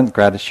 "Silent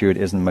gratitude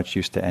isn't much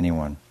use to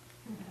anyone."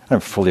 I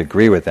don't fully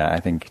agree with that. I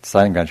think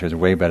silent gratitude is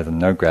way better than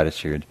no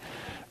gratitude.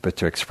 But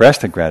to express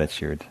the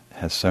gratitude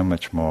has so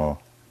much more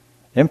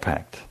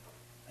impact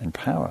and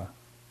power.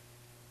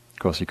 Of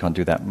course, you can't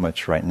do that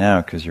much right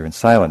now because you're in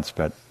silence,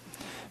 but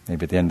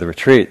maybe at the end of the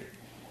retreat,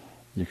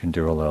 you can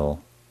do a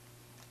little.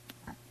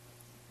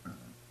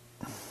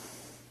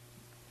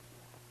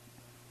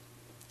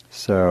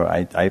 So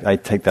I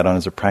take that on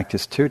as a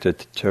practice too,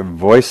 to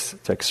voice,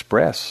 to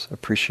express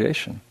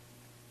appreciation.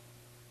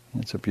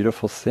 It's a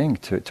beautiful thing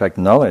to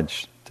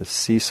acknowledge, to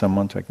see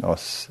someone, to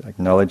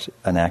acknowledge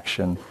an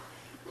action,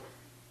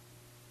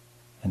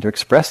 and to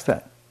express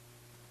that.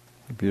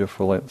 A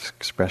beautiful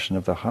expression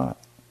of the heart.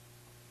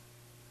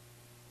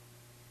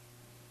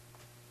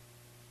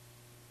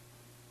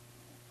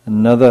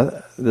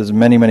 There's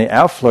many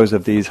outflows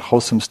of these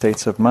wholesome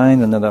states of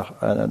mind.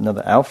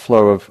 Another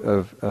outflow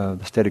of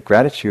the state of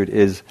gratitude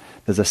is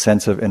there's a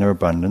sense of inner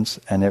abundance,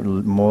 and it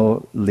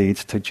more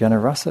leads to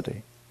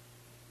generosity,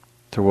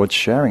 towards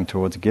sharing,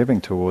 towards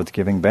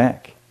giving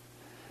back.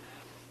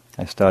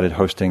 I started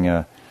hosting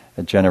a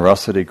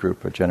generosity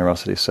group, a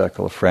generosity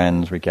circle of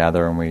friends. We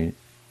gather and we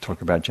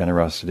talk about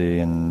generosity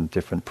and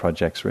different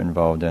projects we're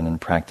involved in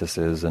and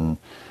practices and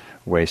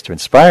ways to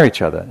inspire each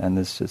other, and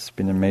there's just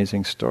been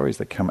amazing stories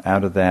that come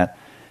out of that.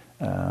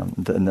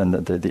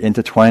 The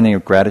intertwining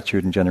of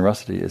gratitude and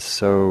generosity is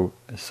so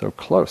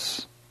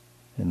close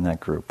in that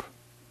group.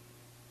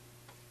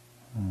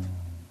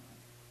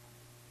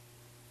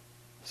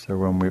 So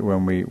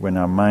when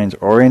our mind's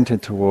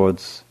oriented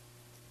towards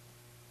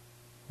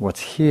what's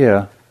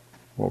here,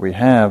 what we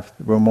have,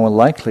 we're more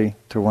likely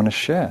to want to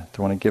share,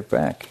 to want to give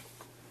back.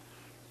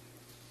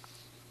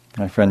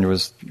 My friend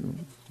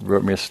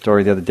wrote me a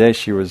story the other day.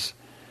 She was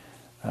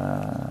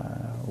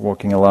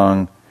walking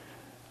along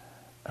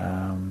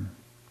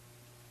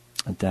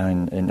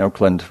down in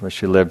Oakland, where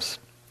she lives,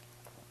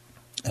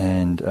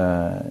 and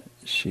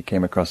she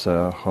came across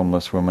a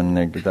homeless woman.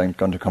 They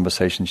got into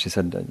conversation. She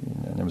said,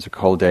 and it was a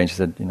cold day, and she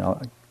said,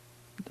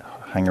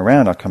 hang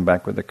around, I'll come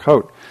back with a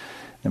coat.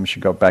 And when she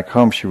got back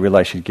home, she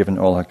realized she'd given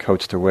all her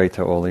coats away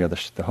to all the other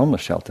the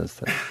homeless shelters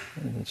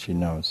that she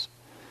knows.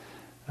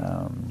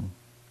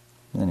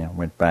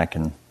 Went back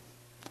and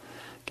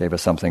gave her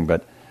something,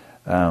 but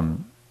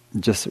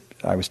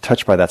I was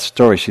touched by that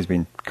story. She's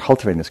been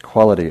cultivating this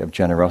quality of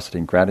generosity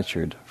and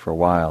gratitude for a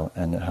while,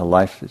 and her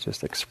life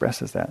just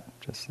expresses that.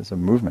 Just as a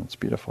movement, it's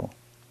beautiful.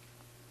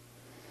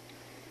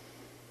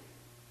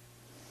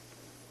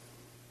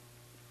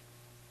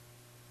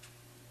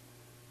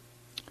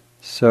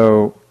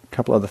 So, a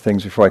couple other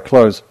things before I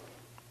close.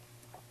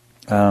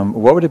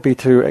 What would it be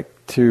to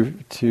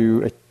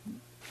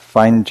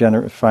find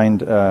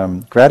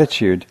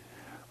gratitude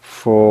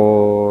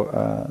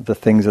for the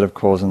things that have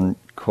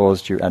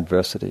caused you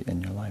adversity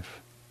in your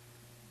life?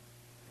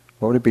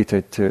 What would it be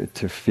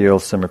to feel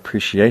some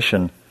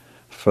appreciation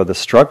for the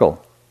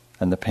struggle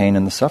and the pain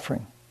and the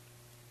suffering?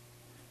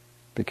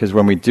 Because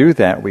when we do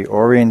that, we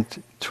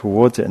orient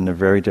towards it in a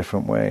very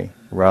different way,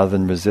 rather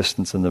than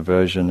resistance and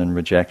aversion and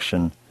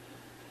rejection.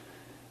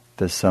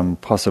 There's some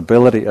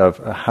possibility of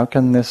how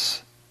can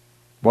this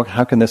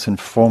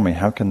inform me?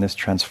 How can this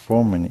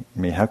transform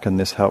me? How can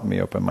this help me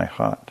open my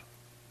heart?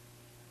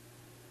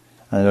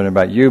 I don't know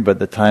about you, but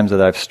the times that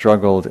I've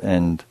struggled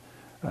and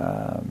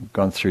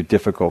gone through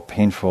difficult,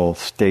 painful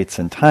states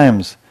and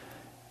times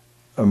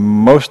are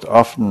most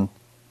often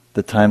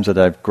the times that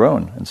I've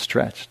grown and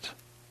stretched,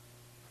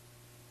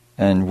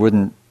 and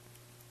wouldn't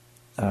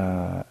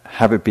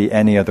have it be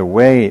any other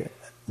way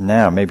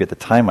now. Maybe at the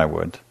time I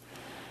would,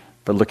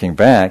 but looking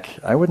back,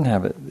 I wouldn't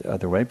have it the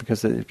other way,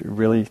 because it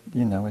really,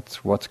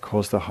 it's what's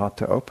caused the heart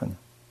to open.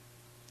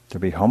 to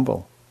be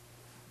humble,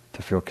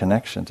 to feel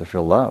connection, to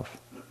feel love.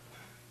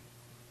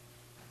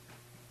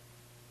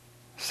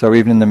 So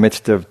even in the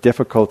midst of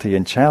difficulty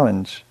and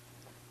challenge,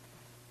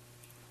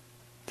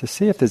 to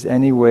see if there's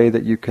any way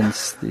that you can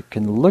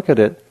look at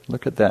it,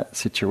 look at that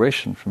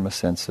situation from a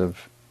sense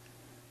of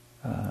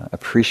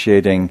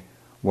appreciating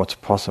what's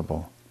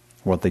possible,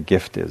 what the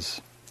gift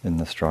is in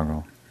the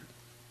struggle.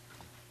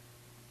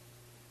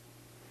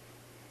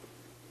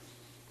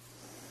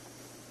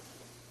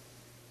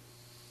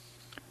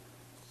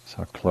 So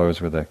I'll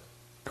close with a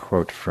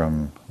quote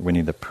from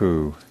Winnie the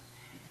Pooh.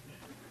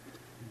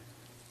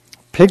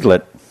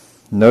 Piglet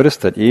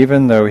noticed that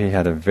even though he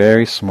had a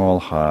very small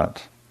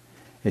heart,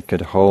 it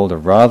could hold a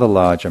rather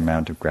large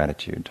amount of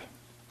gratitude.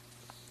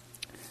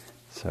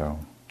 So,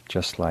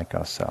 just like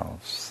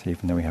ourselves,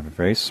 even though we have a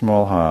very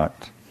small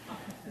heart,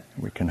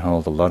 we can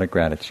hold a lot of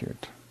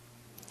gratitude.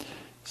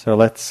 So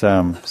let's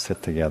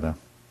sit together.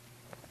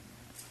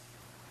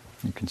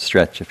 You can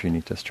stretch if you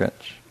need to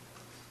stretch.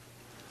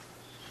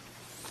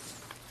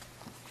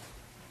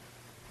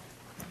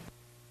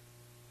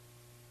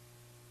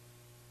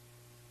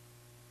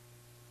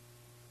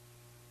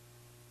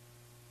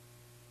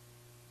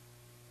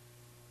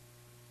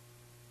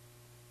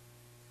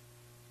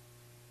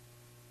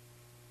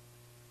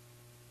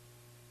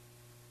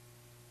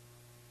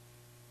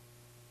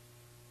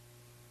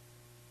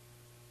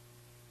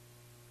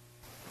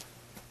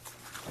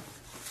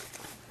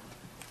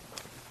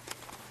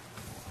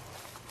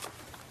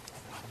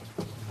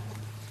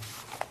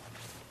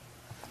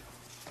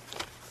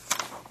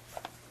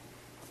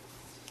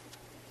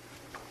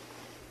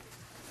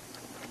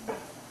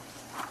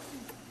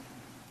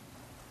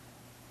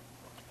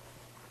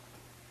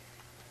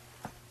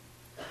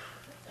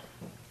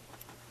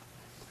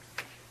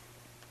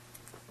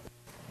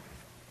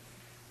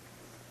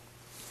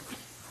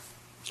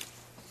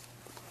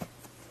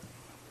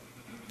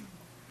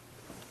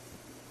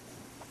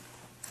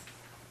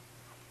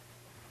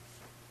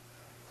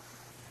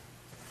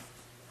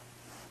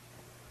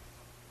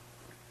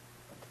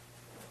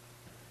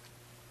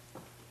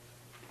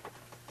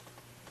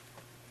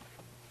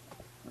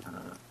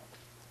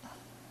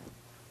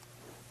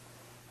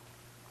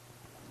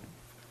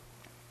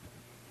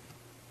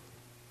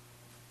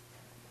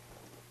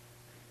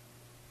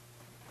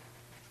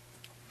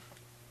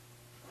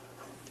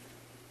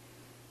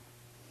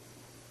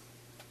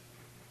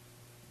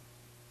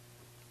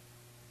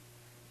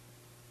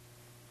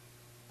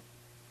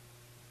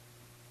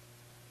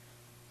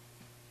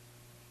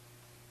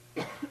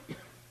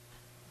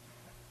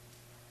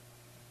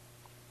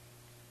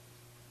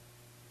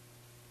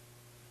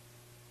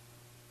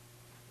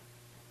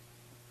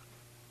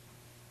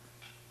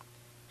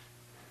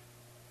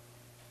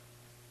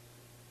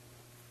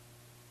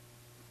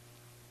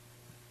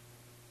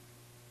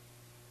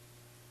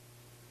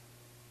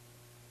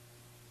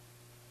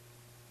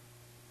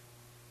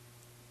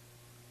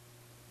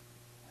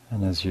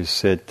 And as you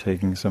sit,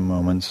 taking some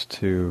moments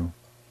to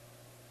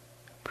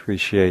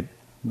appreciate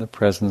the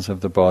presence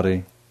of the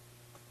body.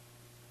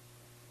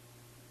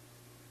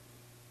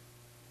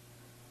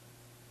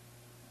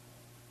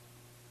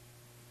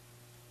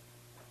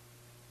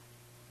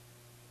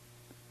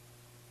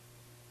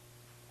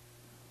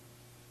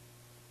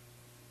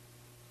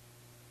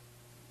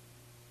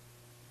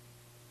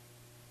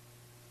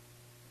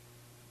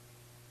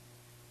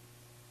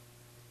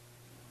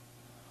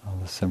 All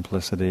the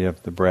simplicity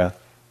of the breath.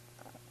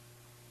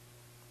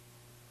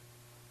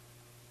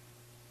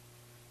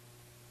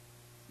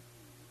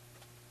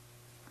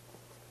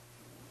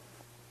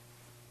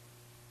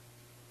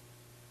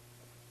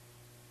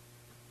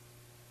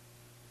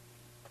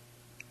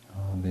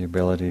 The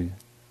ability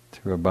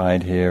to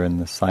abide here in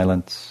the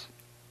silence,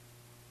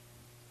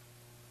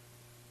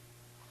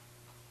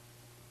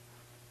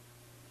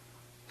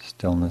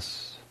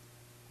 stillness.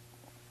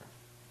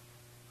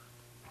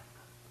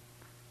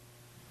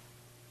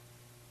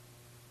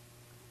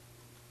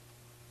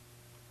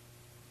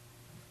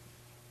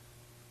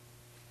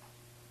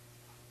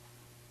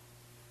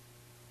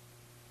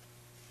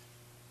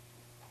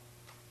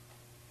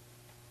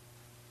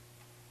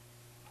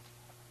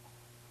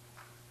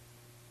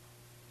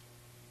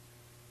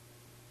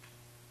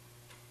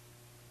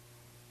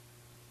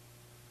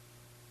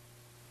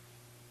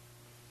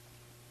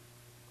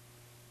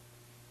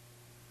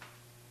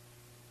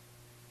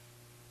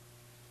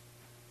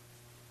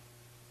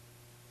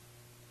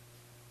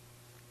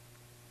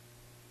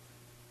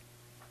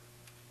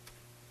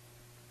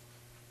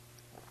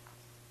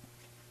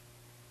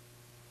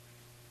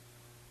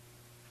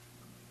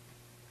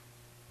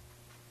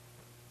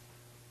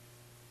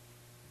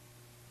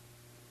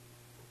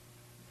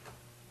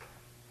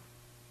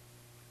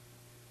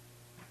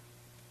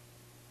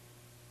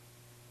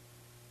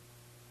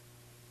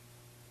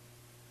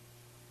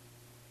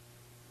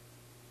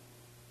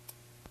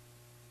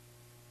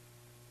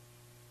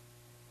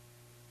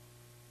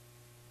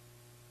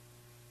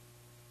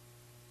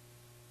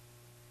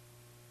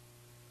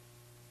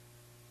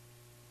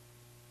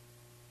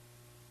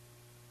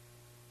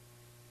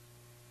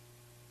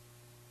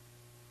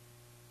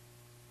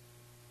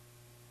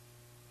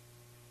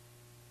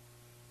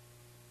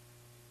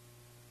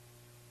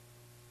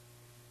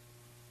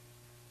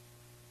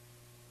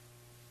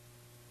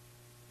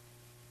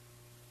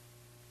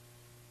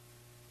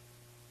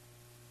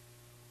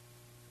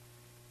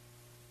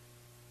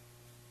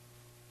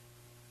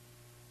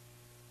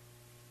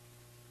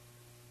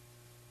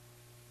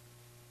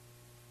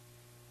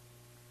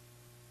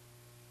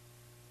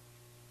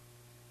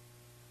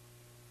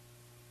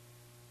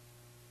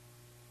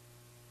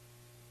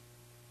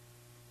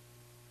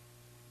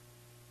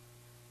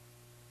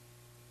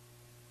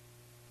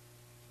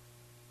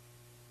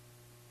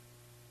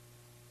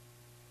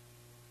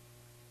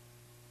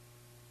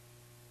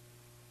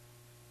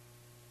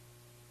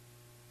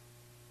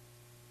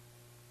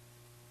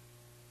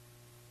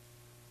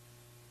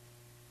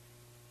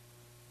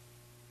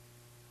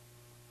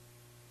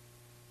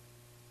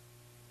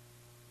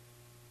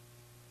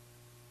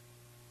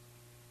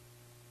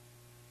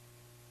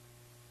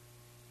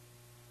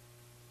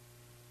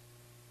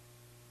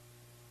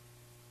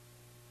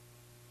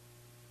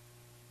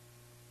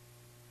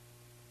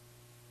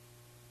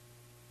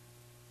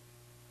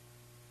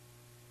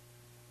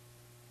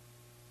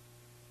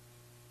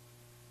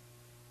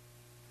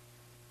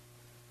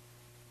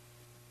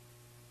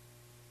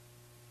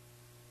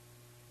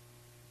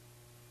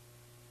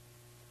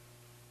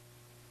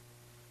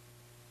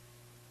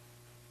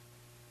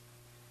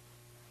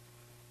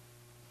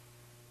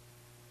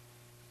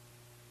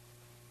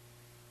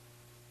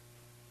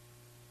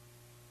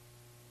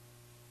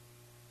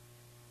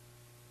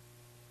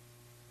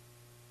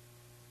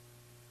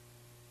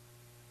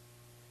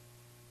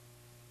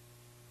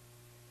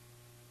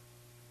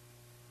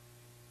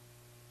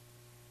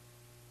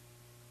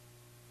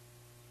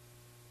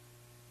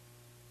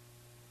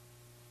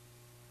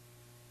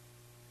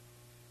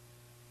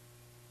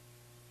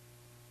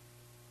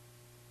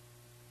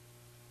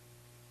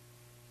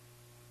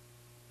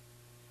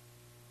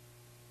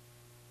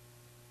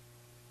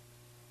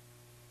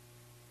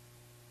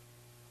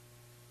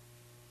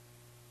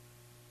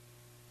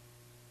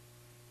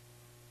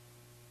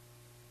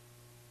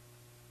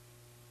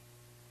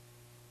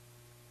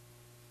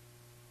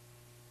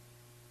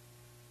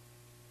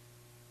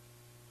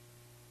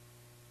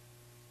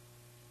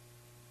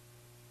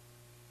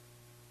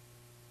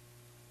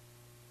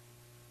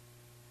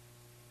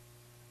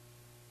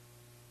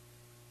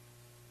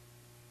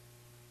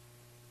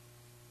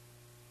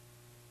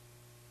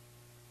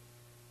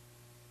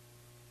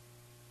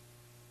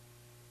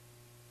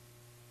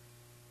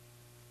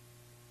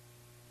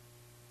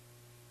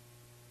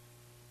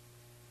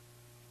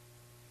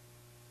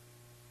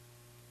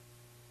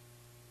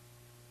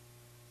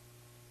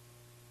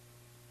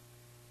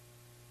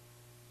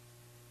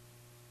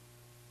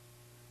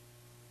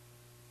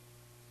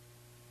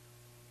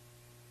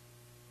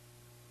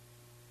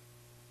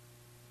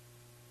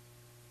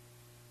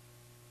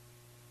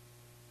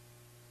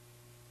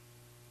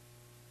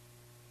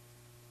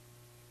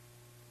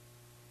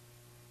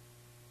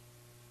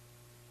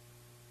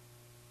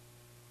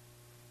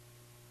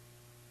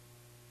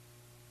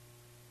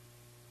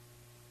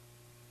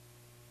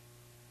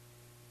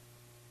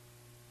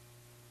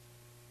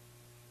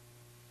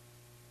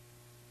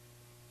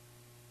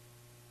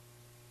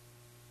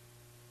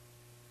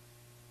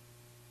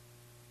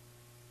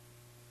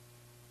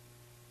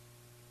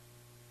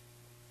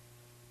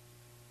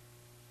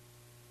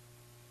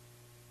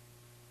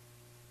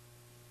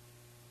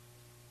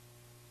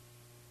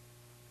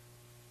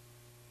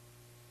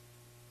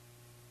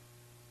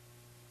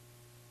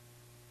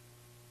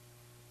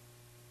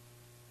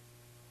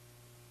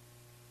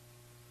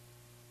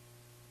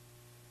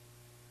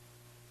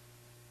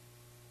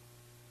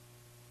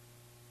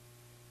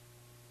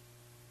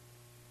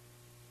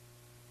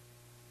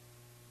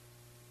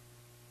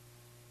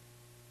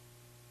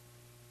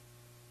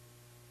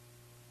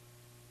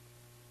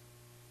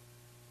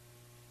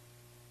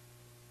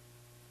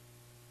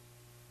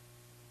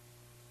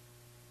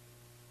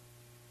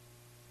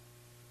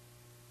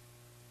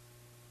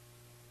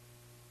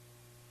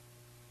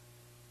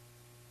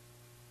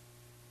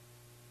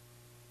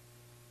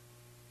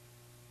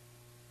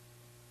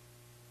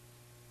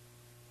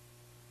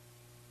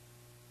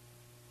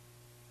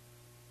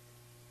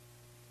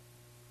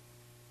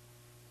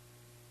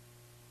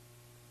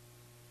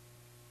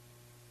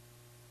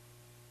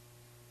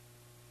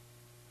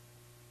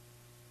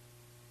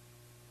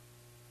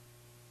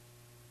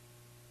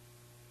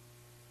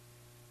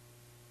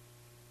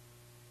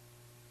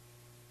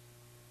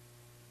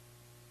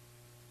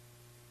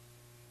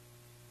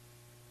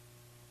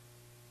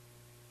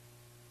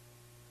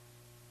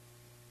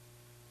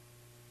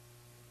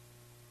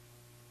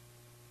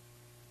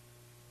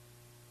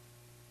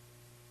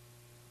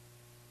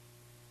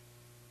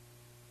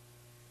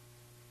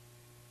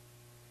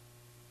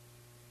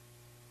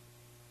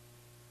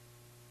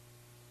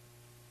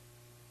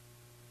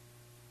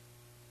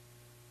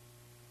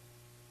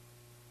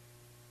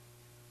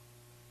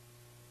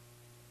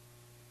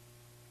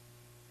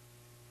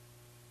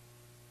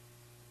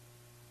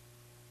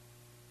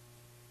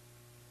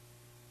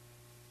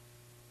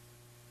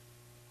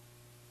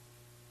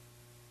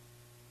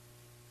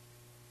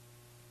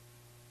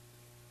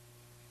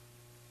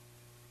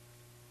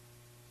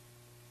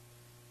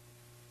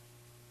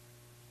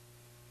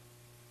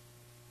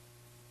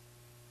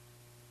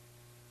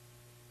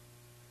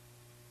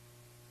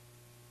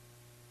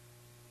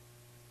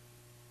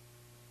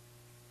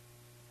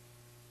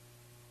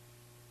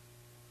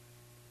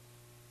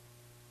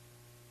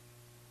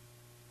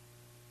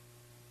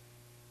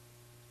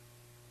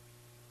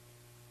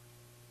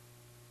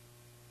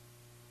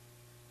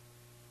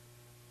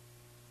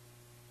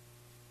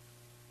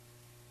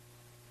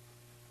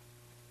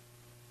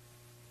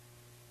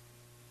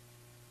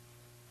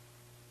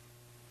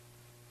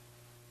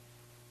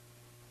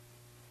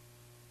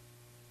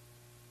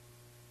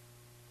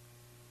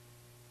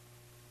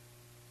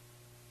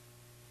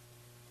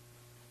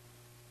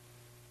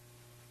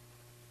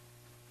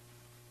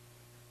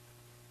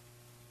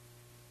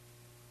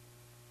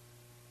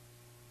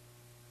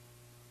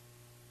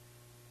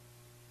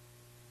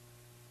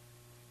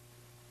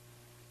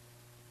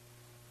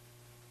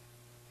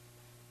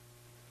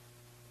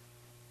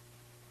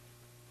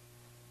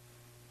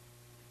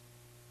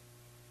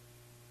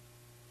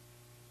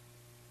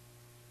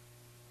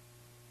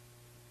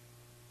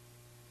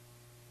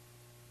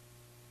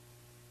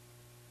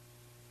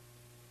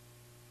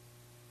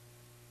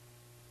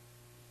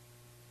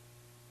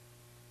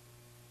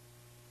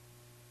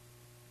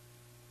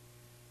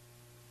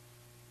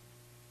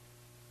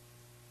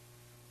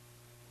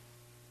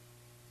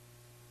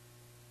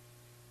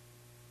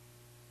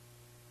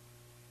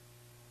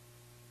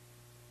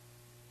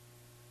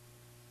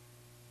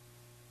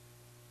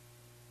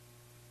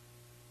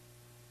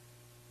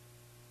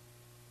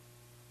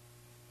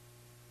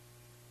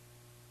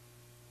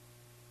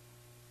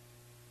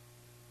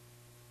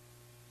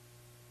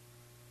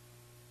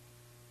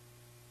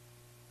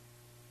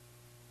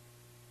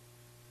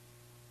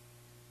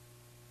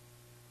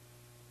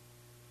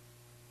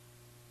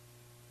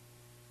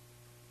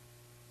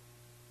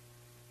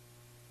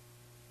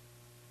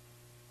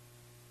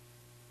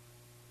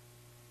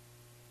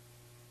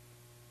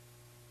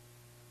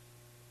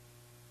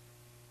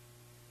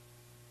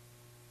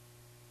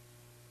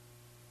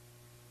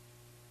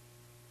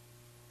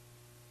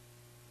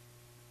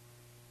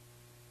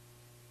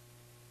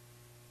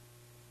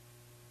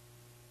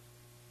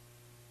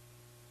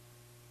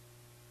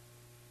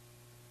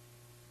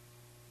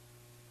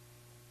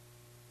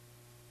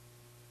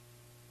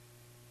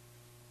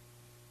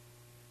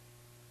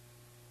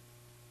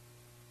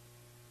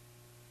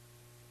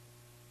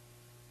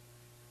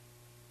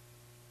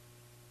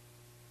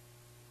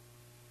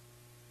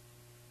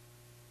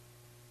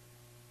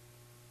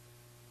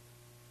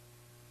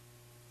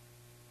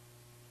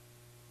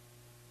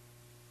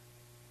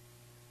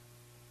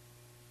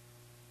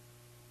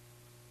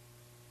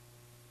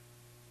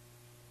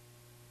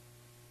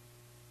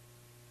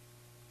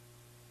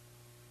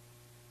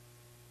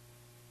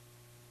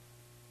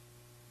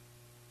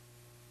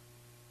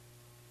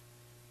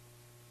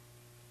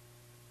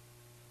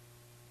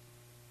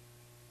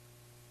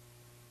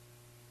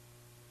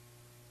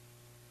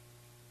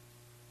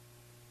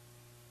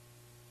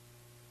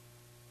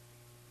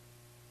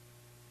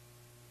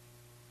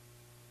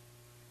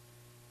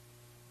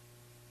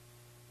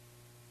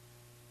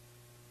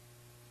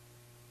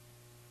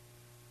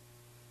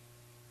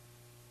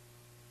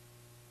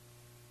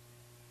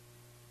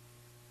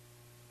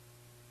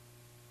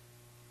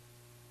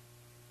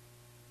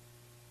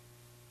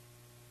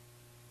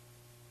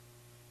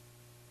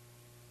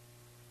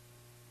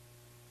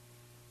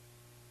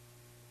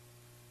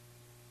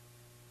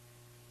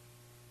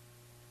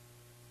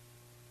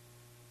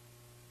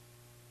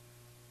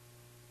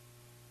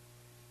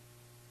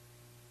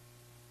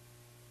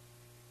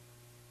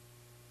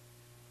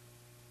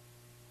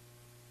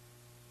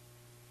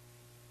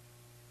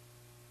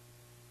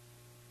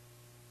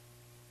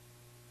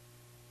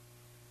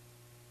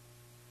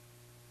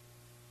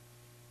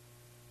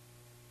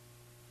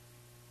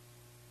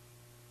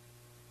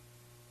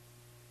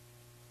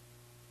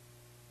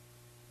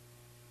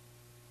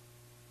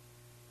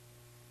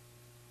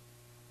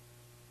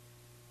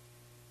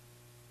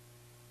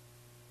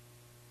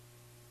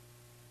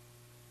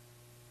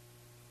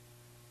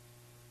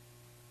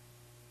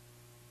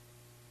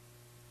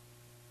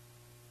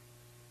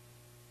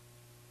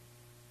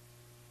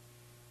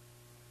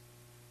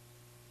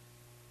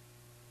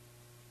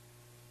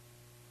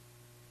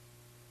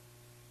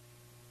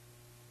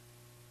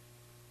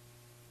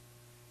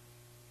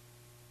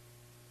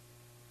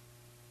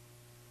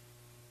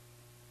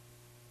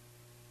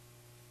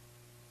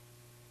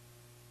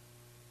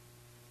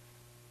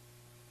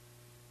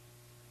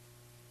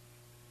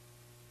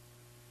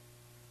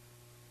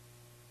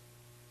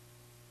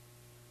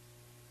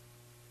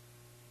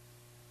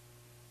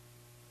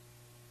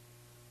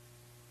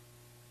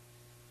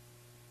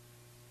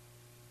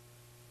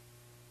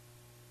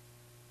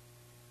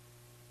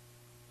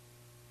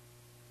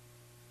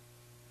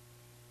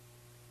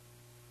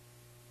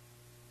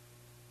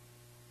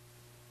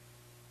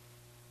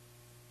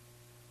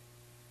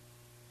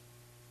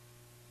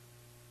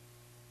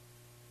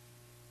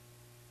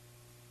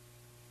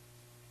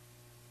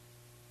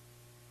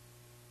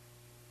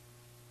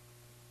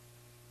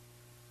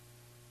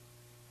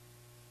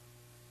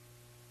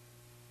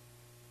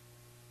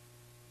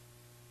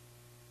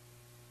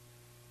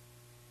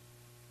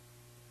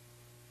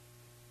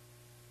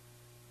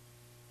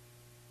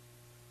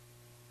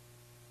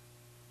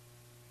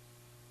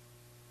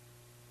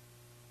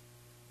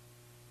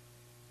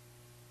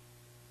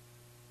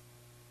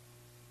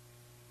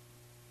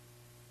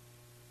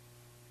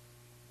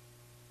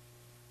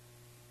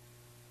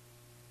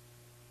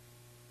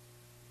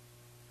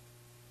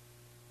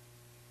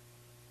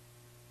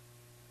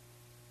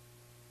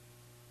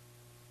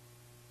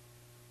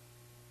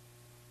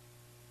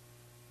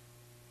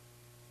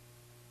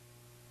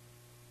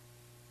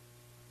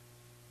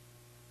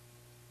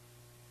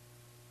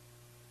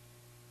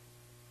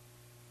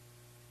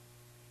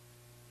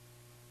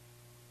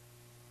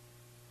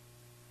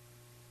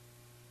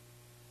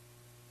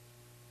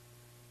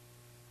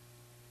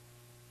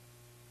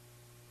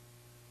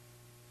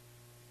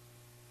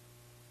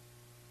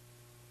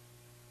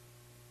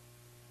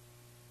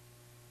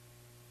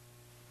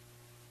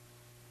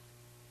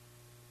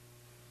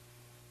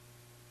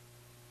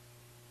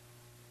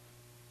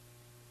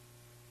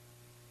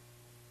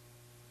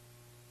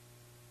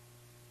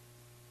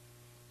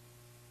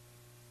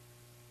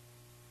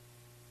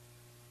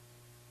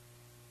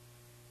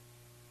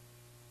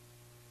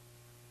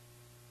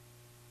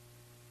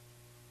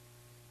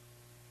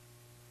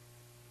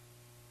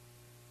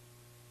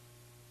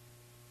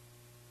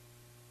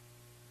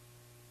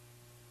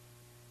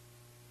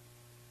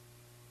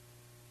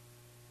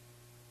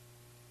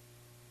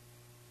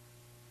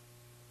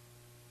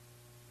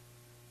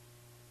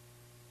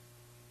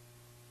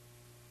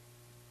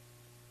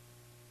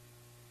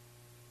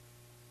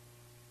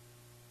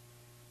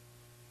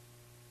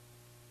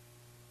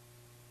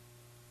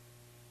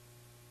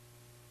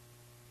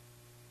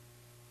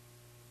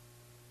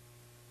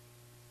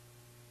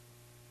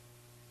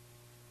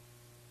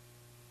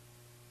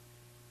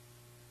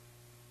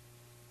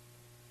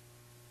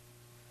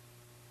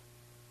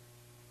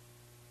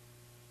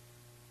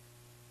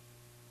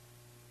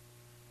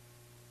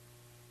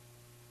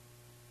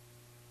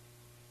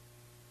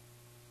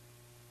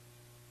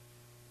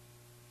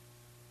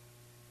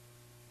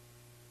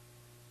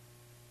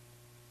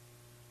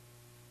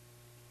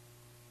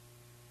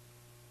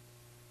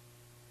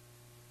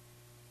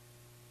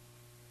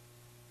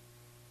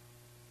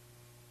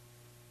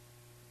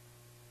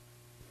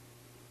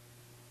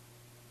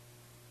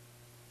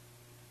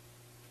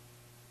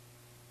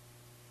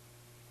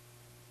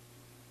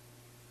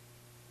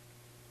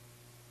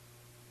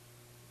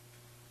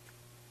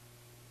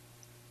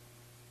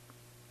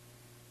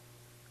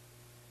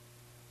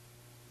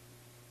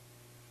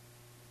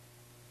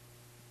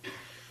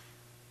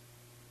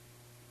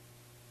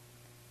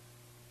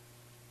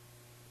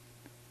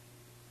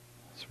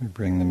 As we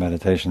bring the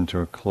meditation to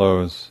a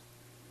close,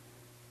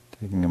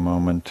 taking a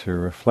moment to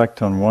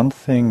reflect on one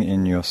thing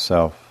in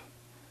yourself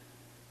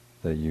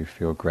that you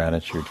feel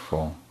gratitude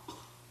for.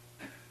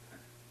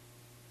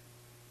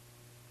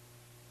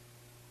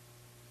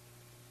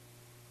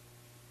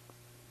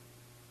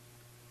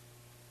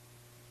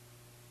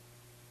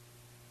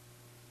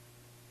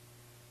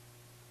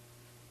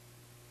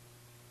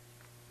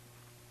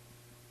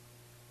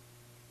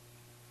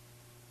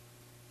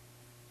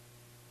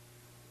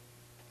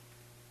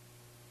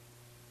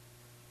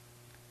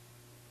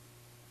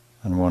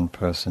 And one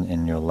person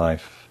in your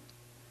life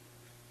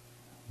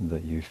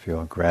that you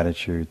feel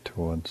gratitude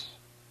towards.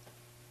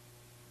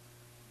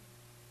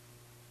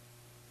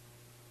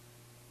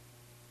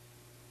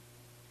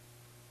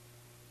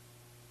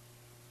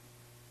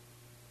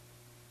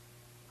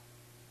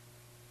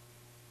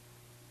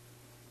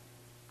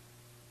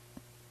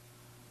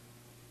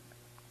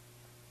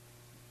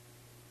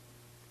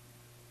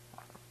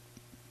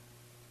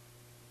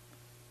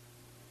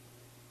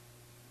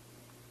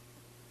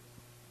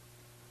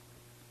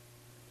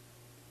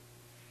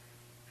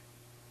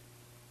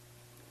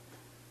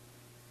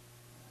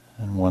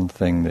 And one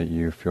thing that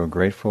you feel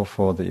grateful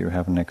for that you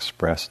haven't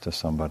expressed to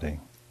somebody,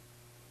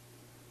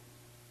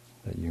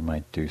 that you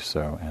might do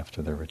so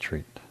after the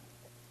retreat.